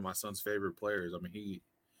one of my son's favorite players. He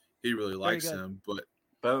really likes him, but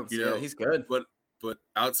Bones, he's good. But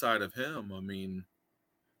outside of him,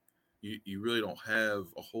 you really don't have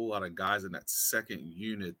a whole lot of guys in that second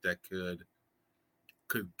unit that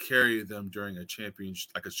could carry them during a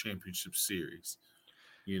championship series.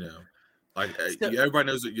 Everybody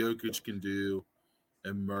knows what Jokic can do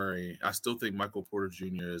and Murray. I still think Michael Porter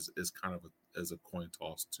Jr. is kind of as a coin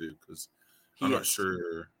toss too, because I'm not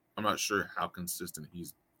sure how consistent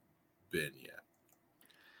he's been yet.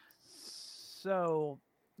 So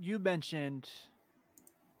you mentioned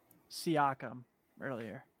Siakam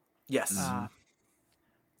earlier. Yes.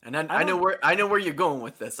 And I know where you're going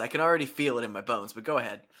with this. I can already feel it in my bones, but go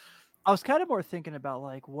ahead. I was kind of more thinking about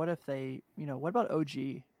what if they, what about OG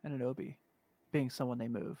and Anunoby being someone they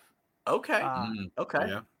move? Okay. Okay.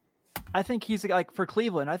 Yeah. I think he's for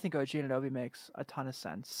Cleveland. I think OG Anunoby makes a ton of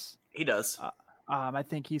sense. He does. I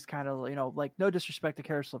think he's kind of, no disrespect to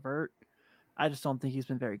Karis LeVert. I just don't think he's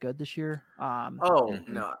been very good this year.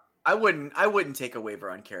 No, I wouldn't take a waiver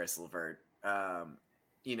on Karis LeVert.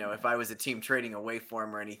 If I was a team trading away for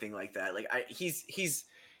him or anything like that, he's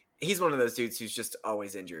one of those dudes who's just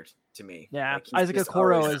always injured to me. Yeah, Isaac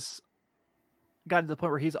Okoro has gotten to the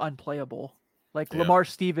point where he's unplayable. Lamar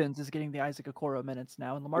Stevens is getting the Isaac Okoro minutes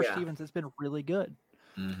now, and Lamar Stevens has been really good.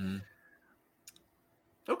 Mm-hmm.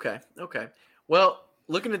 Okay. Well,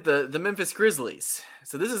 looking at the Memphis Grizzlies.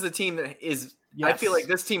 So this is a team that is, I feel like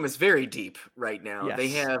this team is very deep right now. Yes. They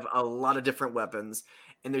have a lot of different weapons,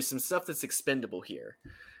 and there's some stuff that's expendable here.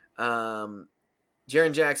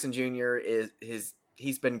 Jaren Jackson Jr.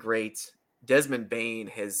 he's been great. Desmond Bane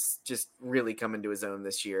has just really come into his own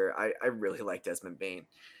this year. I really like Desmond Bane.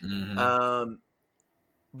 Mm-hmm.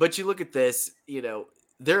 But you look at this,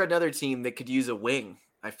 they're another team that could use a wing.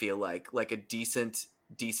 I feel like a decent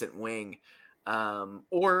wing,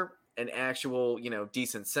 or an actual,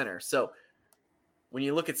 decent center. So when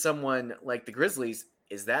you look at someone like the Grizzlies,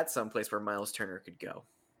 is that someplace where Miles Turner could go?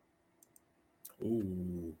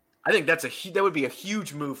 Ooh, I think that would be a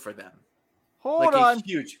huge move for them. Hold on.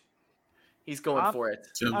 Huge. He's going for it.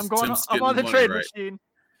 I'm on the trade machine.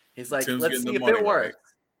 He's like, Tim's let's see if it works. Right.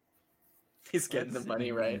 He's getting the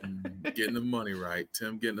money right. Getting the money right.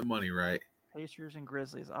 Tim getting the money right. Pacers and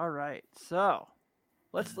Grizzlies. All right. So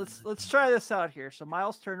let's try this out here. So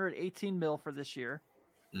Miles Turner at 18 mil for this year.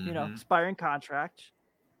 Mm-hmm. Expiring contract.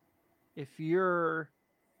 If you're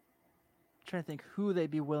trying to think who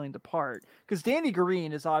they'd be willing to part, because Danny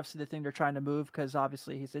Green is obviously the thing they're trying to move because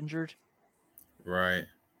obviously he's injured. Right.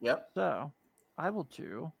 Yep. So I will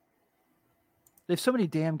do. They have so many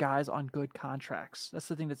damn guys on good contracts. That's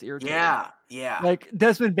the thing that's irritating. Yeah. Like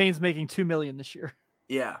Desmond Bane's making $2 million this year.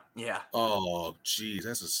 Yeah. Oh, geez,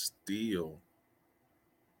 that's a steal.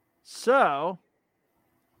 So,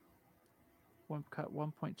 cut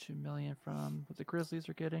 1.2 million from what the Grizzlies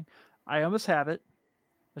are getting. I almost have it.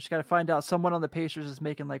 I just got to find out. Someone on the Pacers is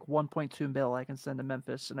making like 1.2 mil. I can send to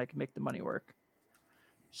Memphis and I can make the money work.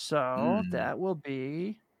 So that will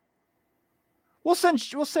be. We'll send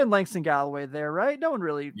Langston Galloway there, right? No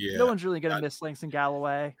one's really gonna miss Langston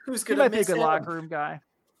Galloway. Who's He gonna might be a miss good him? locker room guy.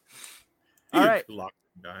 All right.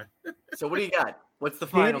 Guy. So what do you got? What's the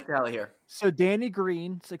final tally here? So Danny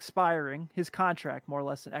Green's expiring his contract more or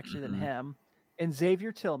less than him, and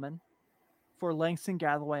Xavier Tillman for Langston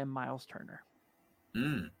Galloway and Miles Turner.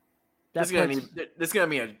 This is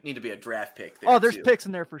gonna need to be a draft pick. There there's picks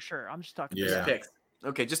in there for sure. I'm just talking about picks.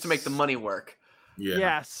 Okay, just to make the money work.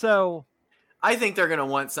 Yeah. So I think they're gonna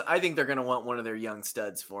want. I think they're gonna want one of their young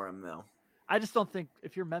studs for him, though. I just don't think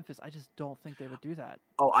if you're Memphis, I just don't think they would do that.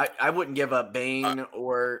 Oh, I wouldn't give up Bane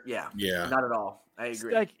or not at all. I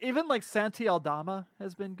agree. Like even like Santi Aldama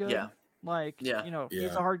has been good. Yeah. Like he's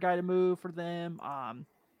a hard guy to move for them.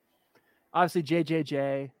 Obviously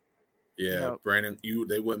JJJ. Yeah, Brandon.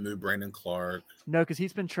 They wouldn't move Brandon Clark. No, because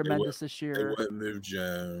he's been tremendous this year. They wouldn't move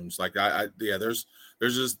Jones. Like they're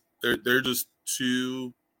just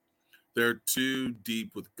too. They're too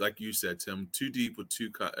deep with, like you said, Tim. Too deep with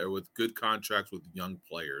with good contracts with young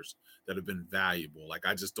players that have been valuable. Like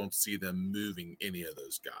I just don't see them moving any of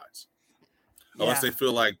those guys unless they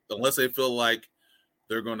feel like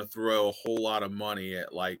they're going to throw a whole lot of money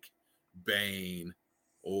at like Bane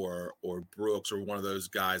or Brooks or one of those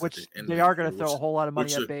guys. Which they are going to throw a whole lot of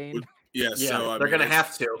money at Bane. So they're going to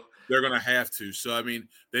have to. They're going to have to. So I mean,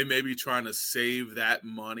 they may be trying to save that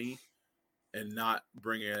money and not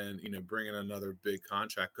bring in another big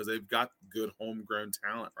contract because they've got good homegrown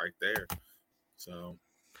talent right there. So,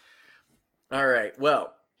 all right.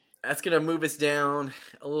 Well, that's going to move us down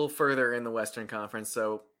a little further in the Western Conference.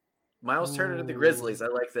 So, Miles Turner to the Grizzlies. I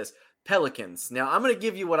like this. Pelicans. Now, I'm going to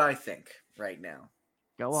give you what I think right now.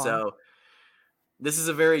 Go on. So, this is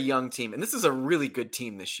a very young team, and this is a really good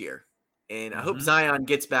team this year. And I hope Zion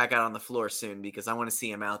gets back out on the floor soon because I want to see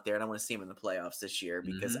him out there and I want to see him in the playoffs this year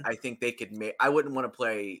because I think they could make – I wouldn't want to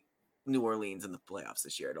play New Orleans in the playoffs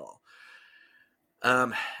this year at all.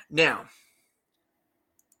 Now,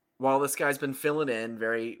 while this guy's been filling in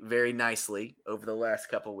very, very nicely over the last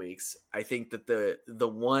couple of weeks, I think that the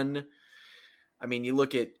one – I mean, you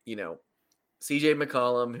look at, C.J.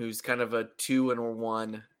 McCollum, who's kind of a 2 and a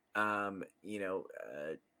 1,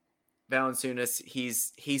 Valanciunas,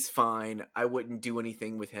 he's fine. I wouldn't do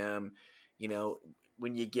anything with him.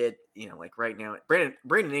 When you get, like right now,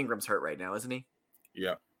 Brandon Ingram's hurt right now, isn't he?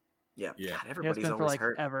 Yeah. God, everybody's been always for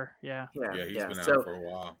hurt. Ever. Yeah. Yeah, he's been out for a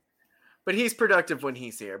while. But he's productive when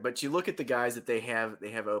he's here. But you look at the guys that they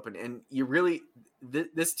have open, and you really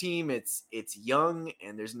this team, it's young,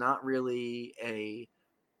 and there's not really a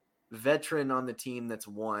veteran on the team that's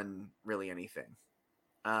won really anything.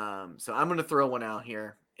 So I'm going to throw one out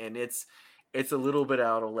here. And it's a little bit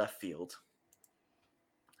out of left field.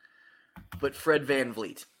 But Fred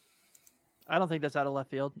VanVleet. I don't think that's out of left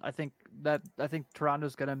field. I think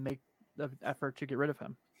Toronto's going to make the effort to get rid of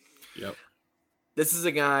him. Yep. This is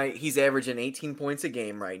a guy, he's averaging 18 points a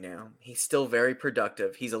game right now. He's still very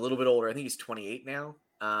productive. He's a little bit older. I think he's 28 now.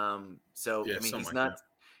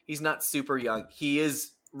 He's not super young. He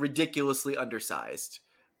is ridiculously undersized,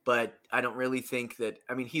 but I don't really think that.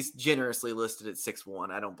 I mean, he's generously listed at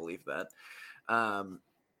 6'1". I don't believe that.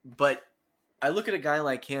 But I look at a guy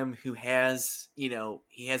like him who has, he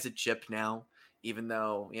has a chip now, even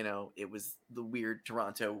though, it was the weird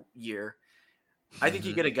Toronto year. I think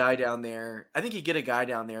you get a guy down there. I think you get a guy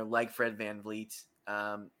down there like Fred VanVleet.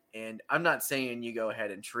 And I'm not saying you go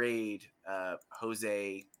ahead and trade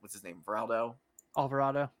Jose, what's his name?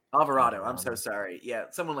 Alvarado. I'm so sorry. Yeah,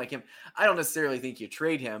 someone like him. I don't necessarily think you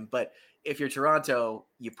trade him, but if you're Toronto,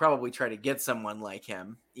 you probably try to get someone like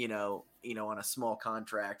him, on a small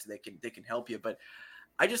contract that can help you. But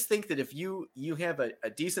I just think that if you have a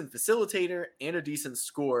decent facilitator and a decent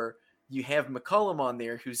scorer, you have McCollum on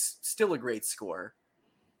there, who's still a great scorer,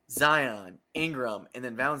 Zion, Ingram, and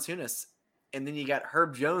then Valanciunas. And then you got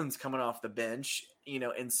Herb Jones coming off the bench,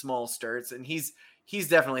 in small spurts. And he's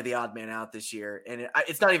definitely the odd man out this year. And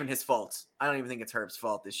it's not even his fault. I don't even think it's Herb's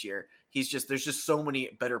fault this year. There's just so many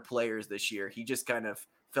better players this year. He just kind of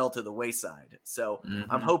fell to the wayside. So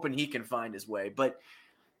I'm hoping he can find his way. But,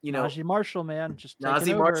 Najee Marshall, man, just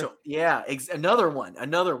Najee Marshall. Yeah. Another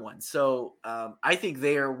one. So I think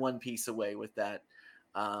they are one piece away with that.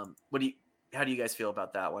 How do you guys feel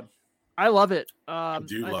about that one? I love it. I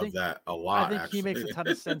love that a lot. I think he makes a ton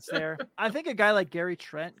of sense there. I think a guy like Gary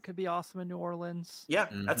Trent could be awesome in New Orleans. Yeah,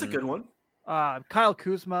 that's a good one. Kyle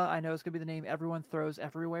Kuzma, I know is going to be the name everyone throws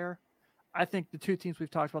everywhere. I think the two teams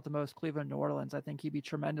we've talked about the most, Cleveland and New Orleans, I think he'd be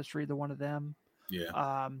tremendous for either one of them.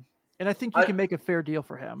 Yeah. And I think you can make a fair deal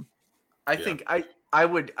for him. I think I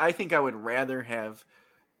would rather have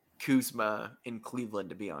Kuzma in Cleveland,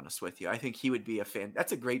 to be honest with you. I think he would be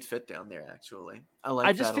that's a great fit down there, actually.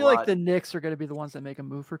 I just feel like the Knicks are going to be the ones that make a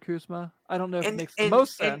move for Kuzma. I don't know if it makes the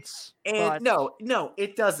most sense. No,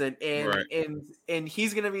 it doesn't. And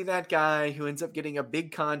he's going to be that guy who ends up getting a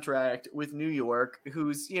big contract with New York,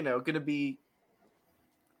 who's, going to be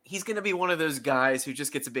he's going to be one of those guys who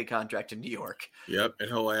just gets a big contract in New York. Yep, and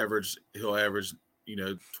he'll average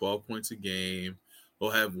 12 points a game.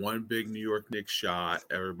 We'll have one big New York Knicks shot.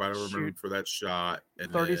 Everybody will remember for that shot.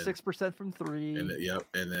 And 36% from three. And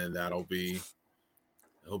and then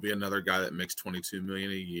he'll be another guy that makes $22 million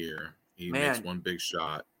a year. He makes one big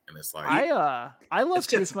shot, and it's like I love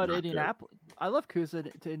Kuzma to Indianapolis. I love Kuzma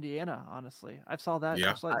to Indiana. Honestly, I saw that.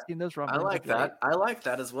 Yeah, I've seen those rumors. I like that. I like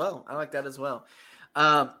that as well.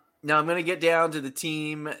 Now I'm going to get down to the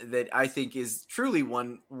team that I think is truly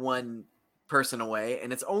one person away,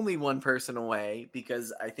 and it's only one person away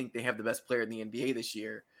because I think they have the best player in the NBA this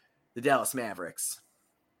year, the Dallas Mavericks.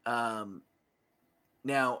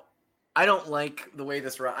 Now I don't like the way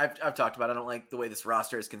this I've talked about. I don't like the way this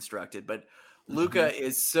roster is constructed, but Luka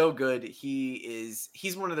is so good. He's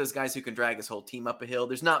one of those guys who can drag his whole team up a hill.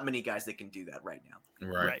 There's not many guys that can do that right now.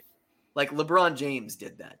 Right. Like LeBron James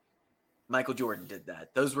did that. Michael Jordan did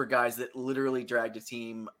that. Those were guys that literally dragged a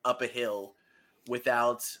team up a hill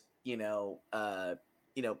without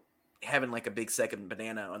having like a big second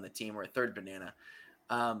banana on the team or a third banana.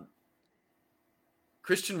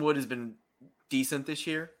 Christian Wood has been decent this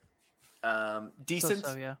year. Decent.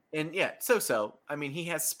 So, yeah. And yeah, so. I mean, he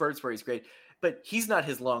has spurts where he's great, but he's not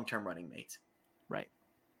his long-term running mate. Right.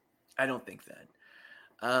 I don't think that.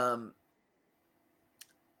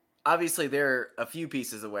 Obviously they're a few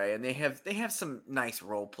pieces away, and they have some nice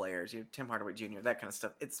role players. Tim Hardaway Jr., that kind of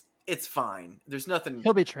stuff. It's fine. There's nothing.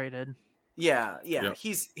 He'll be traded. Yeah.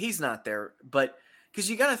 He's not there, but because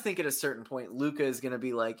you got to think at a certain point, Luka is going to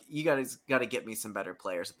be like, you guys got to get me some better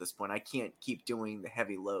players at this point. I can't keep doing the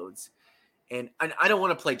heavy loads, and I don't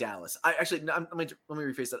want to play Dallas. Let me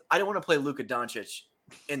rephrase that. I don't want to play Luka Doncic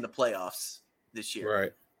in the playoffs this year,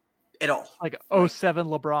 right? At all. Like 07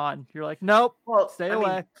 LeBron. You're like, nope. Well, stay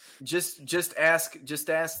away. Mean, just ask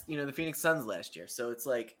the Phoenix Suns last year. So it's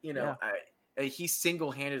like, he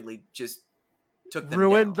single-handedly just took them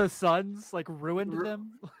ruined down. The Suns, like ruined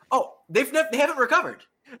them. Oh, they haven't recovered.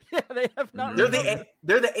 Yeah, they have not. They're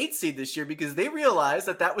the 8th seed this year because they realized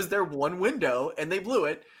that was their one window and they blew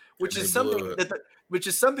it, which is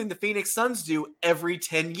something the Phoenix Suns do every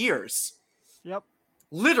 10 years. Yep.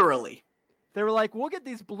 Literally. They were like, we'll get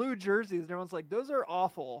these blue jerseys. And everyone's like, those are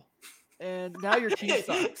awful. And now your team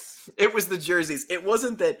sucks. It was the jerseys. It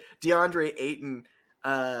wasn't that DeAndre Ayton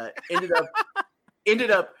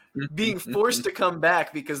ended up being forced to come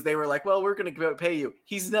back because they were like, well, we're going to pay you.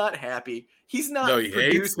 He's not happy. He's not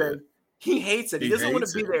producing. He hates it. He doesn't want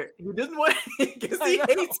to be there. He doesn't want because he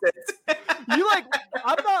hates it. I'm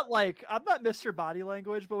not Mr. Body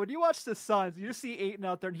Language, but when you watch the Suns, you just see Ayton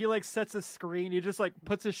out there and he like sets a screen. He just like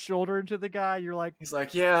puts his shoulder into the guy. You're like, he's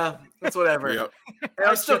like, yeah, that's whatever. Yep.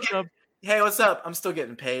 And hey, what's up? I'm still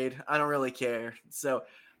getting paid. I don't really care. So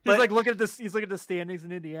he's like looking at this. He's looking at the standings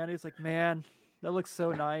in Indiana. He's like, man, that looks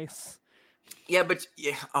so nice. Yeah, but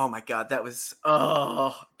yeah. Oh my God, that was.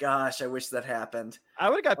 Oh gosh, I wish that happened. I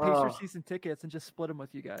would have got Pacers season tickets and just split them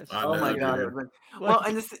with you guys. Oh my God. Well,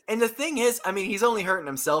 and the thing is, I mean, he's only hurting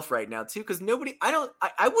himself right now too, because nobody.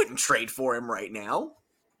 I wouldn't trade for him right now.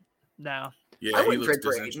 No. Yeah, he looks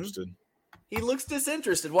disinterested. He looks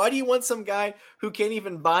disinterested. Why do you want some guy who can't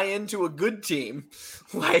even buy into a good team?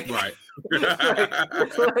 Like, right.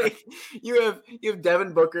 like you have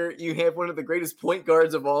Devin Booker. You have one of the greatest point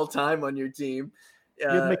guards of all time on your team. You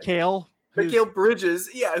have Mikal Bridges.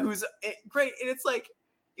 Yeah, who's great. And it's like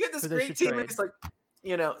you have this great team. And it's like,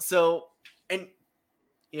 so and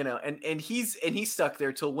he's stuck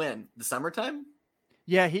there till when? The summertime?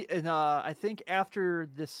 Yeah, I think after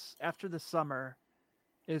the summer.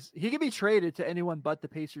 He could be traded to anyone but the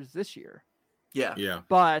Pacers this year. Yeah.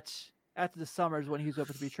 But after the summer is when he's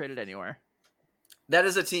open to be traded anywhere. That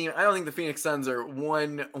is a team. I don't think the Phoenix Suns are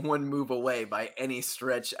one move away by any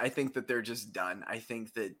stretch. I think that they're just done. I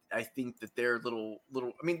think that they're little.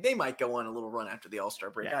 I mean, they might go on a little run after the All-Star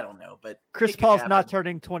break. Yeah. I don't know, but Chris Paul's not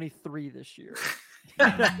turning 23 this year.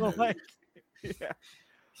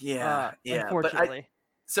 Yeah. Unfortunately.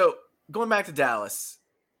 So going back to Dallas.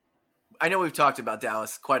 I know we've talked about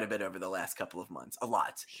Dallas quite a bit over the last couple of months, a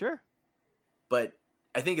lot. Sure. But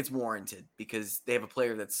I think it's warranted because they have a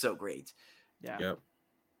player that's so great. Yeah. Yep.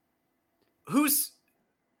 Who's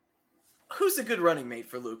a good running mate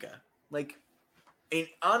for Luka? Like an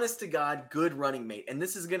honest to God, good running mate. And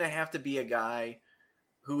this is going to have to be a guy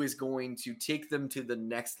who is going to take them to the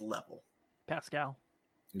next level. Pascal.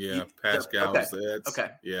 Yeah. Pascal's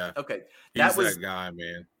okay. Yeah. Okay. He's that guy,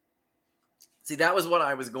 man. See, that was what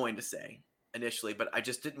I was going to say initially, but I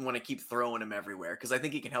just didn't want to keep throwing him everywhere because I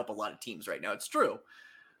think he can help a lot of teams right now. It's true.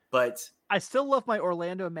 But I still love my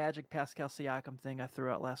Orlando Magic Pascal Siakam thing I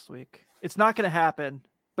threw out last week. It's not going to happen,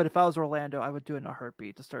 but if I was Orlando, I would do it in a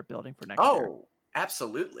heartbeat to start building for next year. Oh,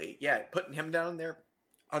 absolutely. Yeah, putting him down there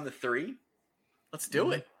on the 3. Let's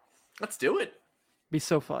do it. Let's do it. Be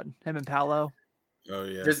so fun. Him and Paolo. Oh,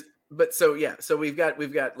 yeah. So we've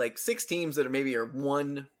got like 6 teams that are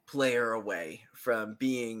one player away from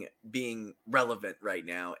being relevant right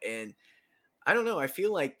now. And I don't know, I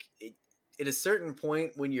feel like at a certain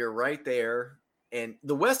point when you're right there and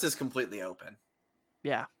the West is completely open.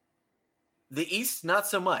 Yeah. The East, not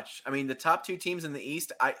so much. I mean, the top 2 teams in the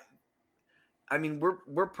East, I mean,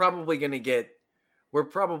 we're probably going to get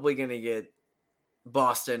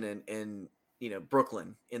Boston and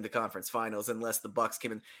Brooklyn in the conference finals unless the Bucks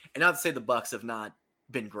came in. And not to say the Bucks have not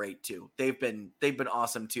been great too. They've been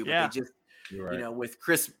awesome too, but they just with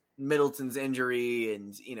Chris Middleton's injury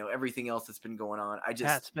and everything else that's been going on.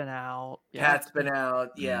 Pat's been out. Yeah.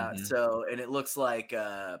 Mm-hmm. So and it looks like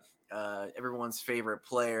everyone's favorite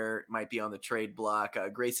player might be on the trade block,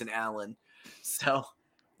 Grayson Allen. So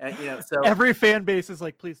so every fan base is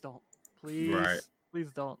like, please don't. Please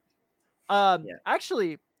don't.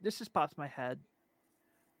 Actually, this just pops in my head.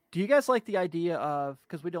 Do you guys like the idea of,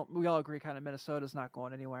 because we all agree kind of Minnesota's not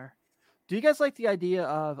going anywhere. Do you guys like the idea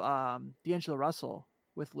of D'Angelo Russell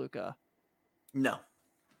with Luka? No.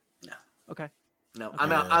 Okay. No. Okay.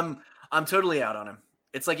 I'm out. I'm totally out on him.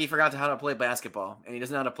 It's like he forgot how to play basketball and he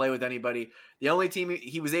doesn't know how to play with anybody. The only team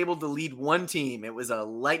he was able to lead one team, it was a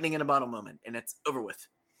lightning in a bottle moment, and it's over with.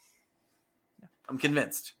 Yeah. I'm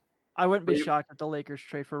convinced. I wouldn't be shocked if the Lakers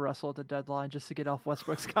trade for Russell at the deadline just to get off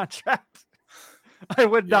Westbrook's contract. I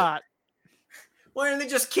would not. Why don't they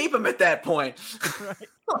just keep him at that point? Right.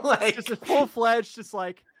 Like just a full-fledged, just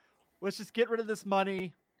like, let's just get rid of this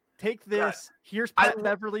money. Take this. God. Here's Pat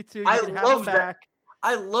Beverly too. I love that.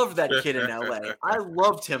 I love that kid in LA. I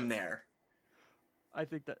loved him there. I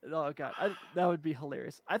think that that would be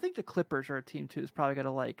hilarious. I think the Clippers are a team too. Is probably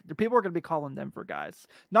gonna people are gonna be calling them for guys.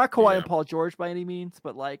 Not Kawhi and Paul George by any means,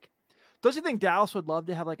 but don't you think Dallas would love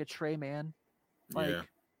to have a Trey Man?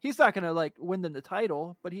 He's not gonna win them the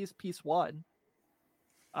title, but he's piece one.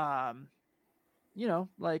 A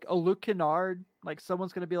Luke Kennard,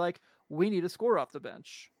 someone's gonna be we need a scorer off the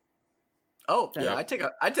bench. Oh yeah, I'd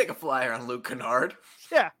take a flyer on Luke Kennard.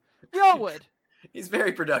 Yeah, we all would. He's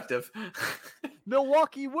very productive.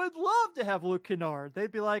 Milwaukee would love to have Luke Kennard.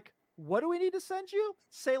 They'd be like, what do we need to send you?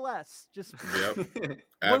 Say less. Just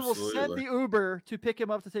we'll send the Uber to pick him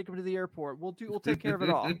up to take him to the airport. We'll take care of it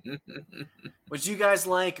all. Would you guys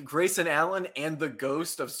like Grayson Allen and the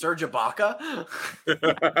ghost of Serge Ibaka?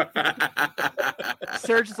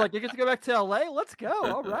 Serge is like, you get to go back to LA? Let's go.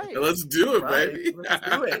 All right. Let's do it, baby. Let's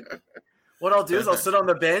do it. What I'll do is I'll sit on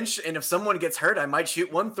the bench, and if someone gets hurt, I might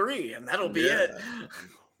shoot 1 3, and that'll be it.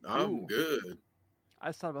 I'm good. I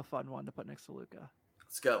just thought of a fun one to put next to Luka.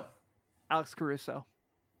 Let's go. Alex Caruso.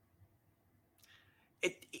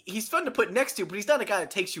 He's fun to put next to, but he's not a guy that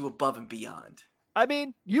takes you above and beyond. I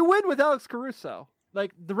mean, you win with Alex Caruso.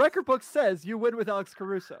 Like, the record book says you win with Alex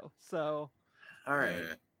Caruso. So, all right.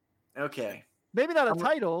 Okay. Maybe not a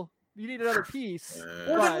title. You need another piece.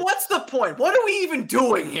 Well, then what's the point? What are we even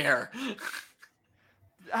doing here?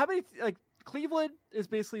 How many, like, Cleveland is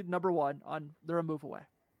basically number one on they're a move away.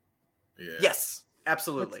 Yeah. Yes,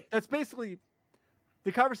 absolutely. That's basically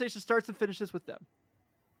the conversation starts and finishes with them.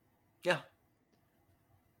 Yeah.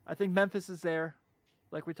 I think Memphis is there,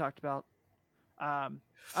 like we talked about. I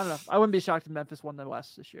don't know. I wouldn't be shocked if Memphis won the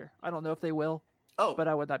West this year. I don't know if they will. But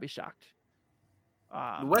I would not be shocked.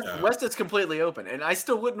 West is completely open, and I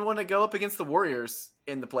still wouldn't want to go up against the Warriors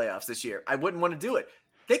in the playoffs this year. I wouldn't want to do it.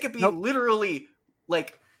 They could be literally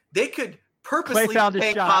like they could purposely be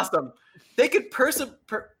playing possum. They could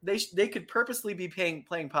they could purposely be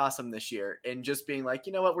playing possum this year and just being like,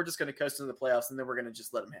 you know what, we're just going to coast into the playoffs and then we're going to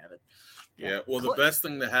just let them have it. Yeah. Well, the best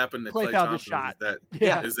thing that happened to Klay Thompson is that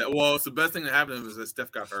it's the best thing that happened is that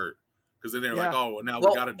Steph got hurt because then they're like, oh, well, now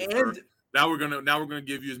we got to defer. Now we're gonna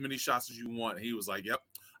give you as many shots as you want. And he was like, "Yep,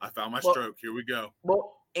 I found my stroke. Here we go."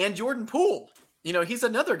 Well, and Jordan Poole, he's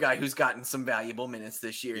another guy who's gotten some valuable minutes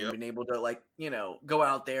this year and been able to go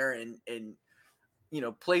out there and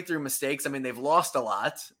play through mistakes. I mean, they've lost a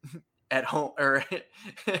lot at home or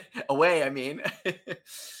away. I mean,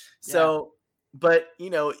 so, but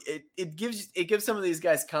it gives some of these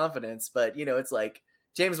guys confidence. But it's like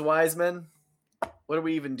James Wiseman. What are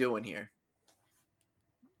we even doing here?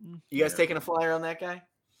 You guys taking a flyer on that guy?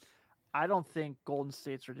 I don't think Golden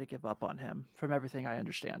State's ready to give up on him from everything I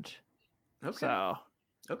understand. Okay. So,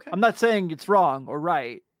 okay. I'm not saying it's wrong or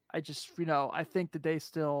right. I just, I think that they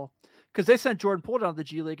still, because they sent Jordan Poole down to the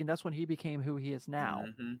G League, and that's when he became who he is now.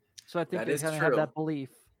 Mm-hmm. So I think they kind of have that belief.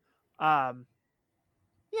 Yeah,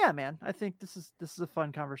 man. I think this is a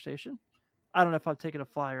fun conversation. I don't know if I'm taking a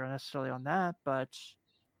flyer necessarily on that, but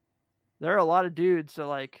there are a lot of dudes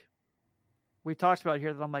that we talked about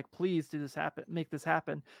here that I'm like, please do this happen, make this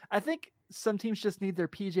happen. I think some teams just need their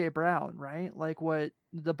PJ Brown, right? Like what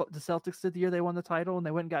the Celtics did the year they won the title and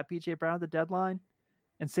they went and got PJ Brown at the deadline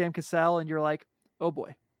and Sam Cassell, and you're like, oh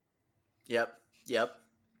boy. Yep. Yeah.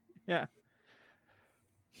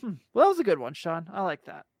 Well, that was a good one, Sean. I like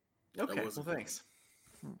that. Okay. Well, thanks.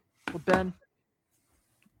 Well, Ben,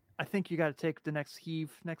 I think you got to take the next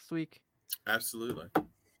heave next week. Absolutely.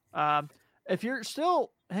 If you're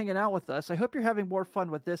still hanging out with us, I hope you're having more fun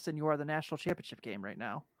with this than you are the national championship game right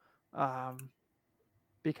now.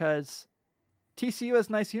 Because TCU has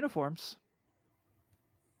nice uniforms.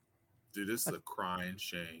 Dude, this is a crying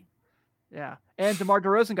shame. Yeah. And DeMar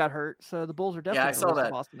DeRozan got hurt, so the Bulls are definitely I saw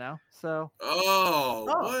that. Boston now. So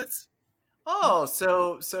what? Oh,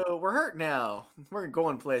 so we're hurt now. We're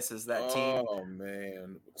going places, that team. Oh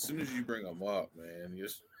man. As soon as you bring them up, man,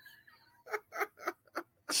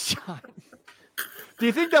 Sean. Do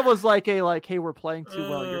you think that was hey, we're playing too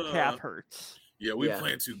well, your calf hurts? Yeah, we're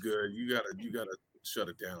playing too good. You gotta shut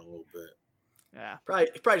it down a little bit. Yeah.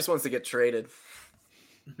 Probably just wants to get traded.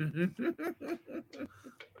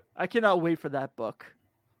 I cannot wait for that book.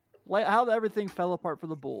 How everything fell apart for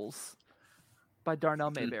the Bulls by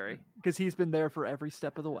Darnell Mayberry, because he's been there for every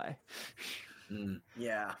step of the way.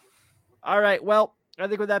 Yeah. All right. Well, I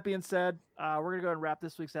think with that being said, we're going to go and wrap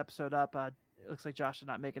this week's episode up. It looks like Josh did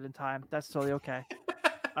not make it in time. That's totally okay.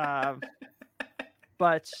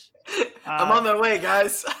 But I'm on my way,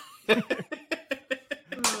 guys.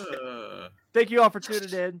 Thank you all for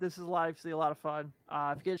tuning in. This is obviously a lot of fun.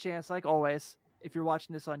 If you get a chance, like always, if you're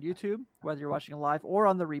watching this on YouTube, whether you're watching live or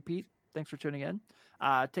on the repeat, thanks for tuning in.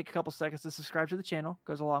 Take a couple seconds to subscribe to the channel.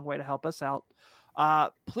 Goes a long way to help us out.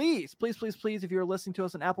 Please, if you're listening to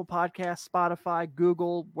us on Apple Podcasts, Spotify,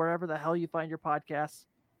 Google, wherever the hell you find your podcasts,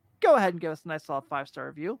 go ahead and give us a nice solid 5-star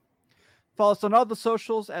review. Follow us on all the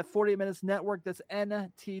socials at 48 Minutes Network. That's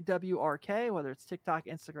NTWRK, whether it's TikTok,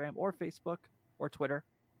 Instagram, or Facebook, or Twitter.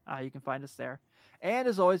 You can find us there. And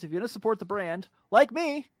as always, if you want to support the brand, like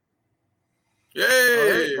me. Yay!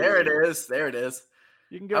 Oh, there it is.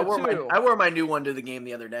 You can go I wore my new one to the game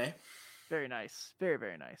the other day. Very nice. Very,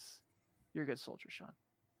 very nice. You're a good soldier, Sean.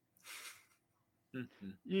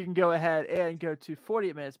 You can go ahead and go to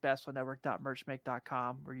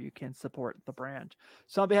 48minutesbasketballnetwork.merchmake.com where you can support the brand.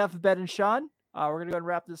 So on behalf of Ben and Sean, we're going to go and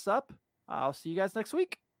wrap this up. I'll see you guys next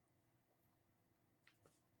week.